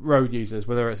road users,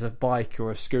 whether it's a bike or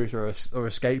a scooter or a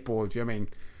skateboard. Do you know what I mean?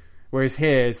 Whereas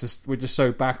here, we're just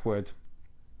so backward.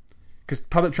 Because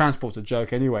public transport's a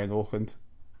joke anyway in Auckland.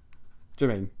 Do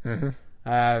you know what I mean?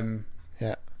 Mm-hmm.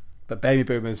 Yeah. But baby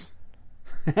boomers,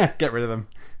 get rid of them.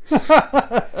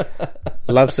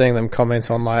 Love seeing them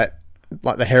comment on like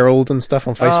the Herald and stuff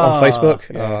on Facebook.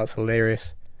 Yeah. Oh, that's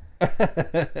hilarious.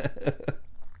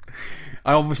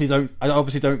 I obviously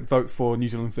don't vote for New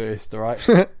Zealand First. All right.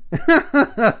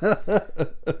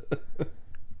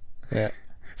 Yeah.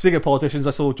 Speaking of politicians,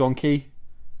 I saw John Key.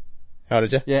 Oh,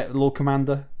 did you? Yeah, Lord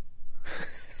Commander.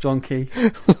 John Key.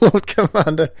 Lord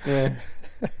Commander. Yeah.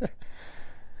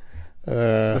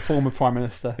 The former Prime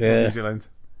Minister of New Zealand.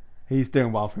 He's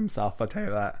doing well for himself, I'll tell you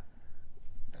that.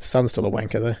 His son's still a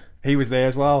wanker, though. He was there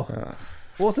as well.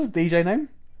 What's his DJ name?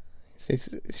 It's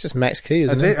just Max Key,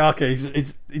 isn't it? Okay,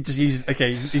 he just uses. Okay,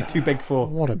 he's too big for.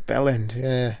 What a bellend,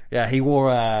 yeah. Yeah, he wore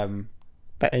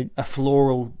a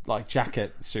floral like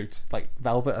jacket suit, like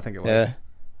velvet, I think it was. Yeah.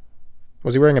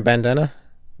 Was he wearing a bandana?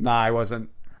 No, he wasn't.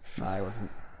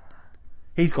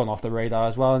 He's gone off the radar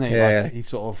as well, isn't he? Yeah. Like, he's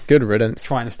sort of good riddance.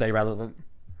 trying to stay relevant.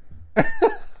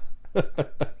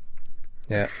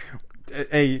 Yeah.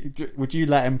 Hey, would you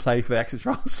let him play for the Exit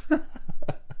Trials?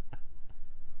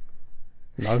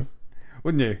 No.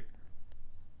 Wouldn't you?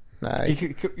 No.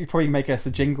 He'd probably make us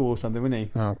a jingle or something,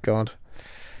 wouldn't he? Oh God.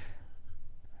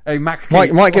 Hey, Max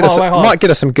Might Key. get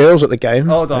us some girls at the game.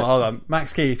 Hold on.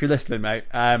 Max Key, if you're listening, mate,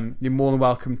 you're more than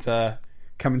welcome to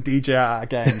come and DJ out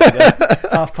again.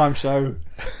 Halftime show,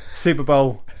 Super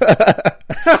Bowl.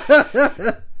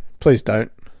 Please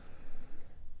don't.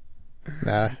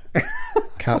 Nah.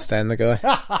 Can't stand the guy.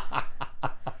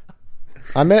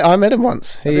 I met him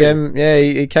once. He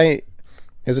came.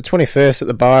 It was a 21st at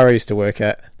the bar I used to work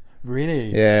at. Really?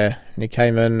 Yeah, and he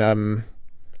came in.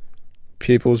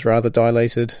 Pupils rather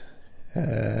dilated.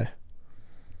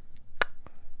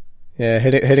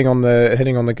 Hitting on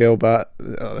the girl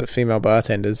the female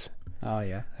bartenders. Oh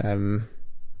yeah.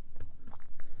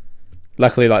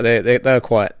 Luckily, like they're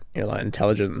quite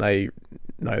intelligent. They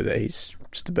know that he's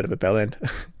just a bit of a bellend.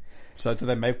 So do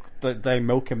they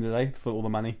milk him? Do they for all the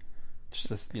money? Just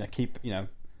to, keep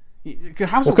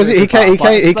because he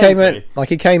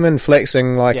came in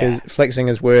flexing flexing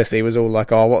his worth. He was all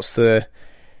like, "Oh, what's the?"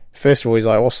 First of all, he's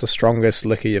like, "What's the strongest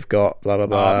liquor you've got?" Blah blah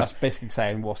blah. That's basically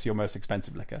saying, "What's your most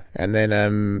expensive liquor?" And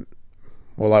then,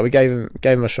 we gave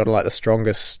him a shot of like the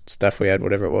strongest stuff we had,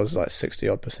 whatever it was, like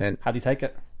 60-odd%. How do you take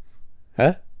it?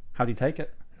 Huh? How do you take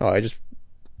it? Oh, I just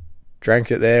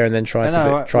drank it there and then tried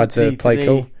to play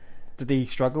cool. Did he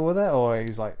struggle with it, or he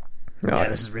was like, No, "Yeah,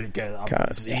 this is really good.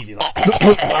 This is easy."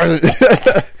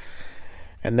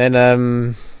 And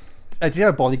then, did you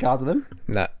have a bodyguard with him?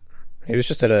 Nah, he was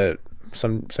just at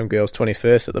some girl's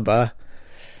 21st at the bar.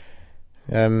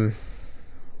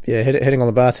 Hitting on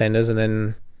the bartenders, and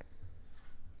then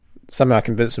somehow I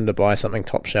convinced him to buy something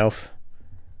top shelf,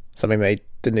 something they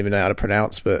didn't even know how to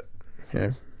pronounce, but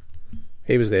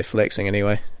he was there flexing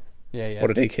anyway. Yeah. What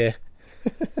did he care?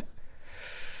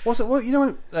 What's it? Well,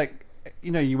 you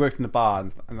worked in the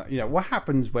bar, and what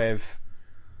happens with,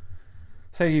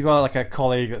 say you got like a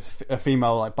colleague that's a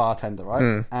female like bartender,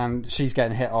 right? And she's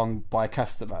getting hit on by a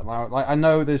customer. Like I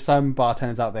know there's some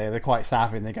bartenders out there, they're quite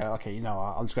savvy and they go, "Okay,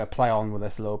 I'm just going to play on with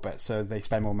this a little bit," so they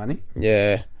spend more money.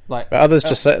 Yeah. But others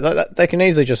just say they can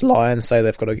easily just lie and say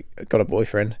they've got a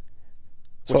boyfriend.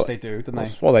 Which they do, don't they?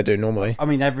 That's what they do normally. I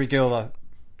mean, every girl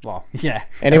yeah.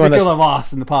 Anyone every girl I've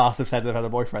asked in the past have said they've had a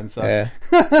boyfriend. So yeah.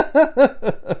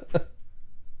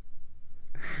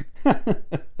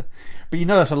 But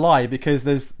that's a lie, because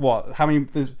there's how many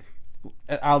there's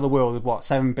out of the world, there's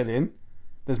 7 billion.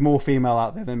 There's more female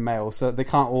out there than male, so they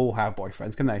can't all have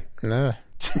boyfriends, can they? No.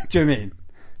 Do you know what I mean?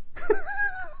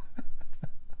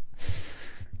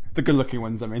 The good-looking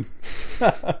ones, I mean.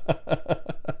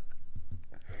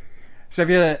 So have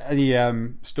you had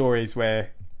any stories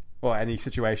where, or any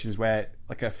situations where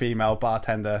like a female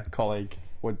bartender colleague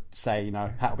would say,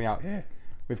 help me out here,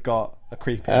 we've got a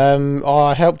creep?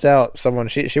 I helped out someone.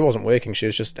 She wasn't working, she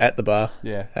was just at the bar.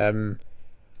 Yeah. I feel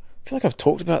like I've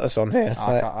talked about this on here.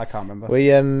 I can't remember.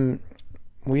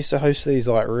 We used to host these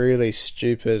like really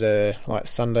stupid like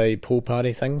Sunday pool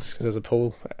party things, because there's a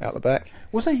pool out the back.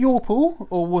 Was it your pool,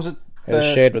 or was it? It was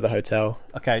shared with a hotel.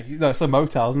 Okay, it's a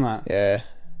motel, isn't it? Yeah.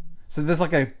 So there's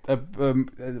like a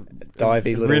divey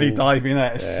little, really divey in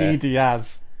there, yeah. seedy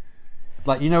as,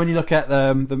 like when you look at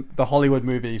the Hollywood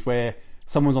movies where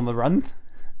someone's on the run.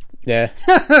 Yeah.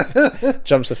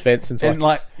 Jumps the fence and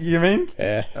like, you mean?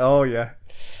 Yeah. Oh yeah.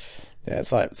 Yeah,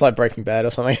 it's like Breaking Bad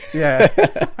or something. Yeah.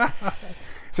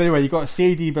 So anyway, you've got a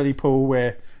seedy bloody pool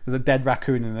where there's a dead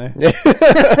raccoon in there. Yeah.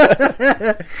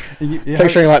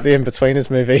 Picturing like the In-Betweeners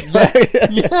movie.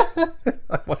 Yeah.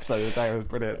 I watched that the other day, it was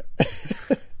brilliant.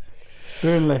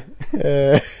 Burnley.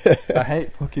 I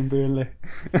hate fucking Burnley.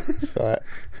 It's like,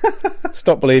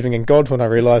 stopped believing in God when I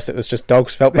realised it was just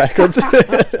dog spelt backwards.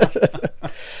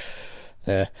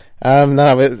 Yeah.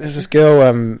 No, there's this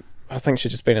girl. I think she'd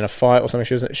just been in a fight or something.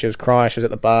 She was crying. She was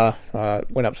at the bar. I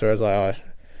went up to her. I was like, "Oh,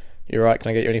 you're right. Can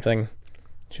I get you anything?"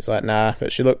 She was like, nah,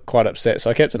 but she looked quite upset, so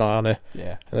I kept an eye on her.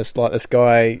 Yeah. And this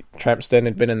guy tramped in.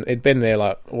 He'd been there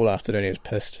like all afternoon. He was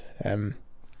pissed.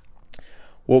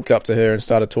 Walked up to her and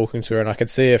started talking to her, and I could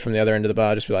see her from the other end of the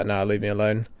bar just be like, nah, leave me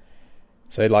alone.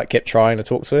 So he like kept trying to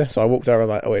talk to her. So I walked over and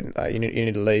like, oh wait, you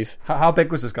need to leave. How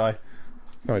big was this guy?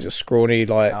 Oh, he's a scrawny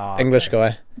English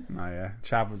guy. Oh yeah,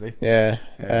 chav was he? Yeah.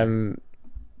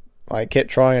 I kept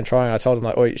trying and trying. I told him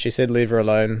like, oh, she said leave her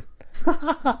alone.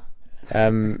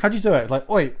 How'd you do it? Like,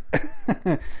 oi.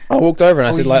 I walked over and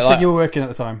I said you said you were working at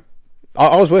the time.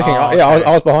 I was working. Okay.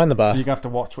 I was behind the bar. So you have to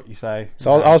watch what you say.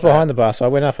 So I was behind the bar. So I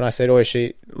went up and I said, "Oh,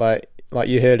 she like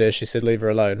you heard her. She said leave her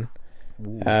alone."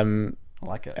 Ooh, I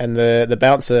like it. And the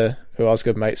bouncer who I was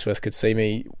good mates with could see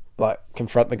me like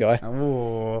confront the guy.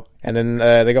 Oh. And then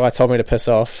the guy told me to piss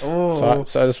off. Oh.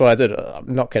 So that's what I did.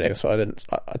 I'm not kidding. That's what I did.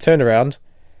 I turned around.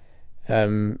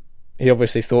 He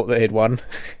obviously thought that he'd won.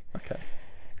 Okay.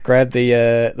 Grabbed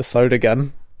the soda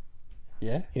gun.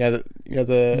 Yeah. You know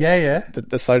the Yeah.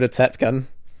 the soda tap gun.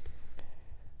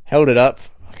 Held it up.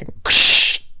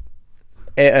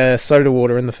 Soda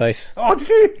water in the face. Oh, did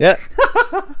you? Yeah.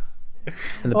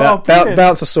 And the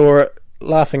bouncer saw it,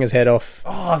 laughing his head off.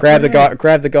 Oh, grabbed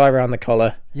the guy around the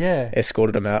collar. Yeah.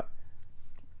 Escorted him out.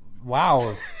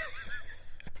 Wow.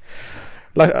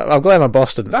 Like, I'm glad my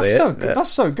boss didn't see So it. good.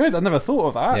 That's so good. I never thought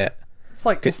of that. Yeah. It's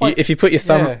like if you put your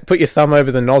thumb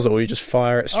over the nozzle, you just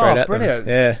fire it straight at brilliant.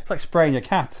 them. Yeah. It's like spraying your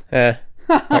cat. Yeah.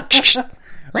 That's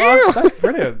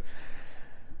brilliant.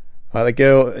 Like the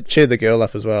girl cheered the girl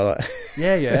up as well. Like.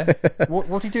 Yeah.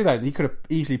 What did you do then? He could have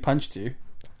easily punched you.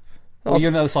 Or you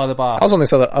on the other side of the bar? I was on the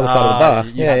other side of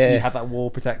the bar. You had that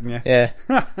wall protecting you. Yeah.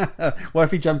 What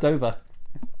if he jumped over?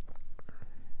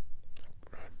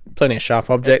 Plenty of sharp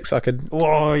objects I could.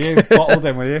 Oh, you bottled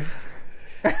him, were you?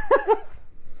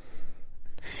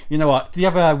 You know what? Do you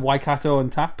have a Waikato on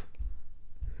tap?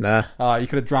 Nah. Oh, you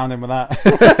could have drowned him with that.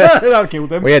 That would have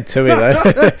killed him. We had Tui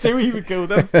though. Tui would kill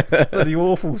them. Bloody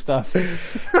awful stuff.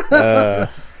 Yeah.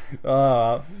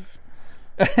 Alright,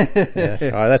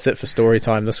 that's it for story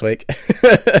time this week.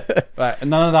 Right, and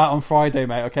none of that on Friday,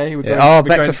 mate. Okay.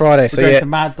 Back to Friday. We're going to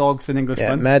Mad Dogs and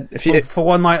Englishmen. Yeah, for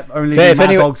one night only. Mad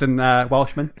Dogs and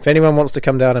Welshmen. If anyone wants to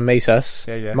come down and meet us,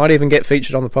 might even get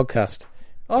featured on the podcast.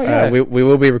 Oh yeah. We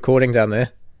will be recording down there,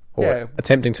 or Yeah.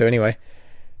 attempting to anyway.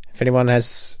 If anyone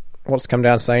wants to come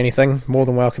down and say anything, more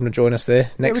than welcome to join us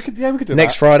there. We could do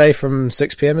next that. Friday from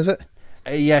 6 PM, is it?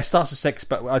 Yeah, it starts at 6,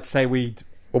 but I'd say we'll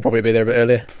probably be there a bit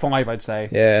earlier. 5, I'd say.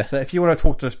 Yeah. So if you want to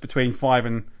talk to us between 5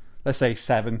 and let's say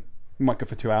 7, we might go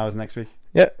for 2 hours next week.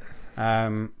 Yeah.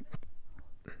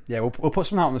 We'll put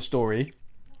something out on the story.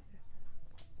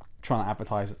 Trying to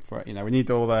advertise it for it. You know, we need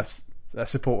all the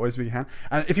supporters we can.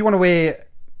 And if you want to wear,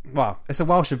 well, it's a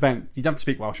Welsh event. You don't have to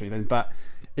speak Welsh or anything, but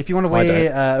if you want to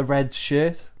wear a red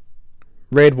shirt.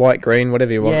 Red, white, green,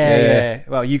 whatever you want. Yeah.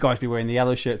 Well, you guys be wearing the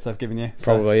yellow shirts I've given you.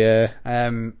 Probably, yeah.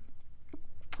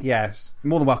 It's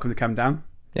more than welcome to come down.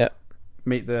 Yeah.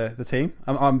 Meet the team.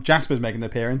 Jasper's making an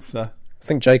appearance. So. I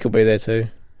think Jake will be there too.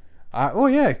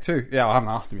 Too. Yeah, I haven't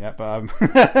asked him yet, but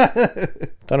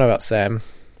don't know about Sam.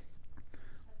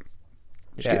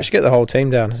 We should get the whole team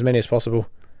down, as many as possible.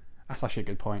 That's actually a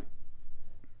good point.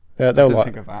 They'll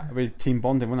think of that. It'd be team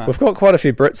bonding, wouldn't it? We've got quite a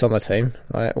few Brits on the team.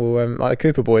 Like the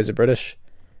Cooper boys are British.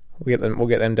 We'll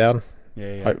get them down.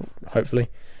 Yeah. Hopefully.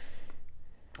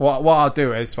 What I'll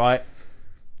do is, right,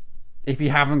 if you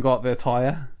haven't got the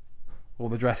attire or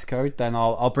the dress code, then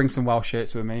I'll bring some Welsh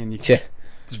shirts with me, and you can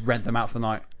just rent them out for the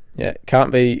night. Yeah,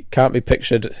 can't be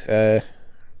pictured in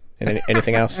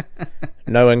anything else.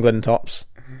 No England tops.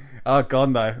 Oh God,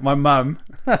 no! My mum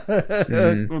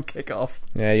will kick it off.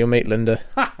 Yeah, you'll meet Linda.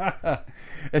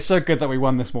 It's so good that we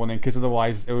won this morning, because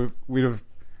otherwise we'd have,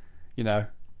 you know.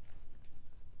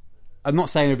 I'm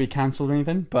not saying it would be cancelled or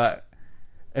anything, but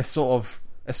it's sort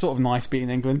of nice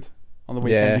beating England on the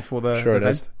weekend before the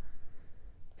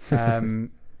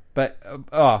event. But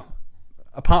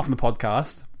apart from the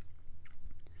podcast,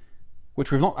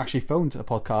 which we've not actually filmed a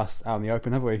podcast out in the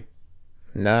open, have we?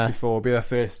 Nah. Before, it'll be our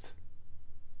first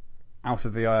out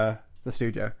of the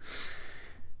studio.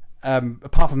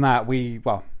 Apart from that,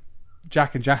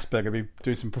 Jack and Jasper are going to be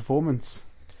doing some performance.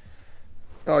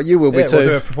 Oh, you will be too. We'll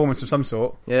do a performance of some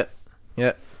sort. Yeah.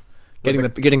 Getting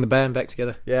the band back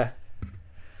together. Yeah.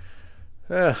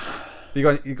 You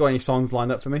got any songs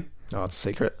lined up for me? Oh, it's a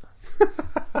secret.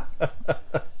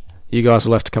 You guys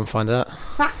will have to come find out.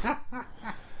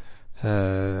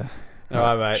 All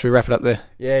right, mate. Should we wrap it up there?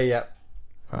 Yeah.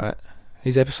 All right.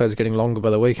 These episodes are getting longer by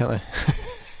the week, aren't they?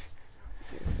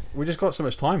 We just got so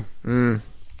much time.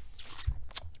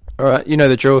 Alright, you know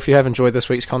the drill. If you have enjoyed this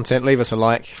week's content, leave us a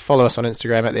like. Follow us on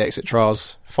Instagram at The Exit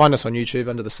Trials. Find us on YouTube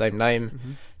under the same name.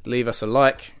 Mm-hmm. Leave us a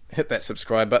like. Hit that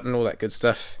subscribe button, all that good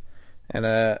stuff.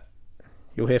 And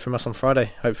you'll hear from us on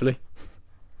Friday, hopefully.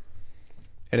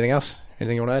 Anything else?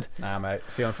 Anything you want to add? Nah, mate.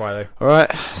 See you on Friday.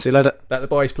 Alright, see you later. Let the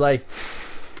boys play.